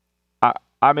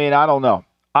I mean, I don't know.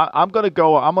 I'm going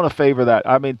to favor that.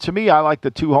 I mean, to me, I like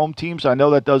the two home teams. I know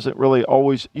that doesn't really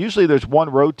always. Usually, there's one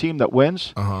road team that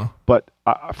wins. But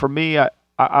for me,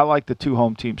 I like the two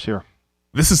home teams here.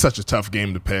 This is such a tough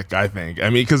game to pick, I think. I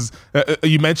mean, because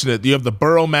you mentioned it. You have the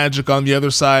Burrow magic on the other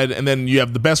side, and then you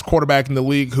have the best quarterback in the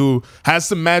league who has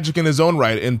some magic in his own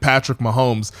right in Patrick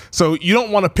Mahomes. So you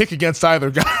don't want to pick against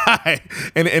either guy.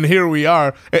 and here we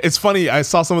are. It's funny. I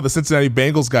saw some of the Cincinnati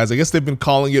Bengals guys. I guess they've been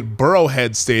calling it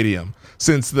Burrowhead Stadium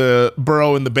since the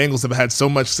Burrow and the Bengals have had so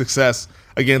much success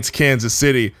against Kansas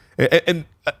City. And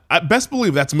I best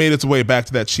believe that's made its way back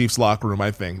to that Chiefs locker room,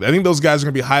 I think. I think those guys are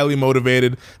going to be highly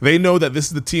motivated. They know that this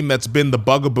is the team that's been the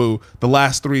bugaboo the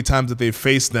last 3 times that they've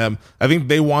faced them. I think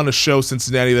they want to show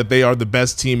Cincinnati that they are the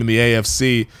best team in the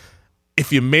AFC.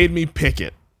 If you made me pick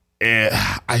it,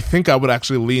 I think I would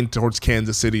actually lean towards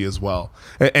Kansas City as well.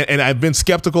 And I've been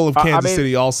skeptical of Kansas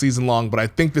City all season long, but I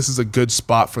think this is a good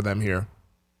spot for them here.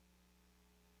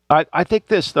 I think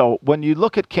this, though, when you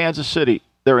look at Kansas City,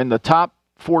 they're in the top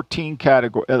 14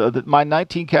 category. My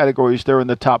 19 categories, they're in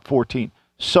the top 14.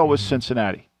 So is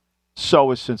Cincinnati.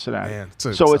 Man,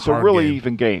 it's a really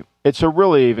even game. It's a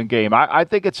really even game. I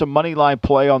think it's a money line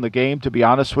play on the game, to be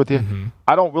honest with you.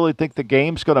 I don't really think the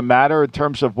game's going to matter in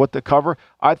terms of what the cover.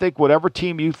 I think whatever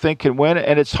team you think can win,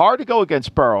 and it's hard to go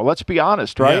against Burrow. Let's be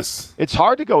honest, right? Yes. It's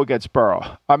hard to go against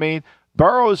Burrow. I mean,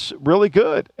 Burrow's really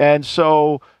good. And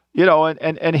so,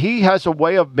 and he has a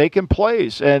way of making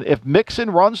plays. And if Mixon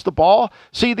runs the ball,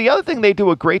 see, the other thing they do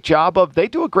a great job of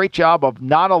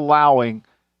not allowing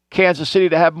Kansas City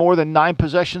to have more than 9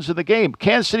 possessions in the game.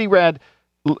 Kansas City ran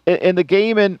in the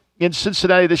game in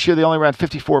Cincinnati this year, they only ran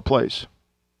 54 plays.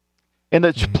 In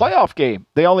the playoff game,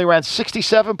 they only ran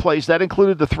 67 plays. That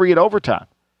included the 3 in overtime.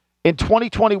 In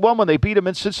 2021, when they beat them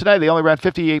in Cincinnati, they only ran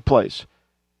 58 plays.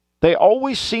 They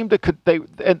always seem to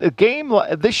and the game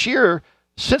this year,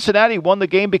 Cincinnati won the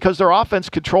game because their offense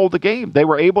controlled the game. They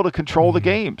were able to control the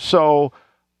game. So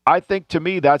I think, to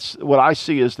me, that's what I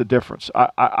see as the difference.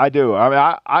 I do. I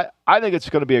mean, I think it's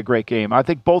going to be a great game. I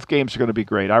think both games are going to be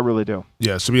great. I really do.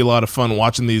 Yeah, it should be a lot of fun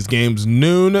watching these games.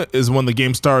 Noon is when the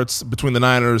game starts between the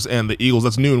Niners and the Eagles.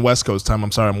 That's noon West Coast time.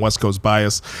 I'm sorry, I'm West Coast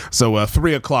bias. So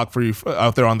 3 o'clock for you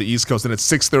out there on the East Coast, and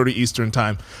it's 6:30 Eastern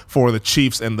time for the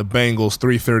Chiefs and the Bengals,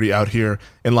 3:30 out here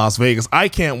in Las Vegas. I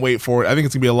can't wait for it. I think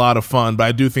it's going to be a lot of fun, but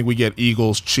I do think we get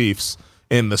Eagles-Chiefs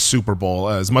in the Super Bowl.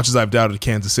 As much as I've doubted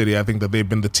Kansas City, I think that they've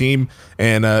been the team,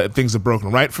 and things have broken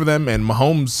right for them. And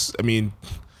Mahomes, I mean,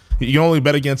 You can only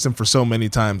bet against him for so many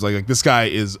times. Like this guy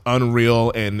is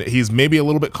unreal, and he's maybe a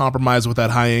little bit compromised with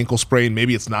that high ankle sprain.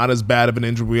 Maybe it's not as bad of an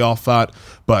injury we all thought,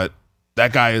 but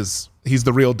that guy he's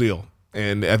the real deal.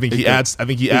 And I think he adds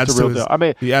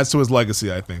to his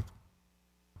legacy, I think.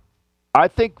 I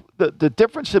think the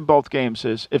difference in both games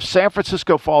is if San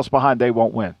Francisco falls behind, they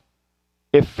won't win.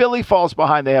 If Philly falls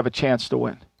behind, they have a chance to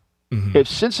win. Mm-hmm. If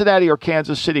Cincinnati or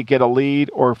Kansas City get a lead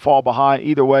or fall behind,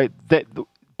 either way,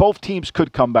 both teams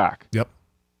could come back. Yep.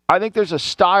 I think there's a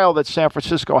style that San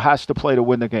Francisco has to play to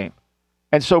win the game.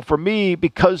 And so for me,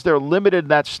 because they're limited in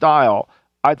that style,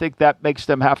 I think that makes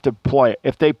them have to play.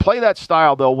 If they play that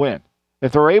style, they'll win.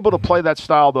 If they're able to play that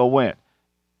style, they'll win.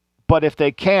 But if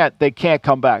they can't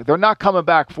come back. They're not coming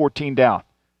back 14 down.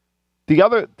 The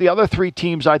other three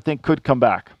teams, I think, could come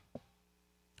back.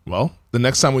 Well, the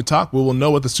next time we talk, we will know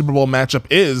what the Super Bowl matchup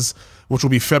is, which will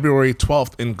be February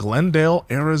 12th in Glendale,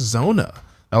 Arizona.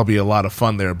 That'll be a lot of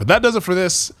fun there. But that does it for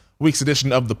this week's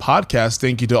edition of the podcast.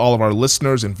 Thank you to all of our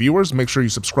listeners and viewers. Make sure you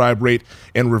subscribe, rate,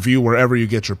 and review wherever you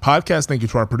get your podcast. Thank you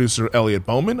to our producer, Elliot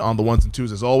Bowman, on the ones and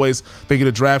twos as always. Thank you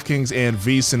to DraftKings and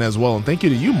VSiN as well. And thank you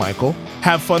to you, Michael.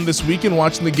 Have fun this weekend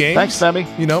watching the game. Thanks, Sammy.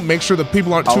 Make sure that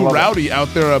people aren't too rowdy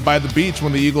out there by the beach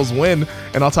when the Eagles win.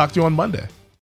 And I'll talk to you on Monday.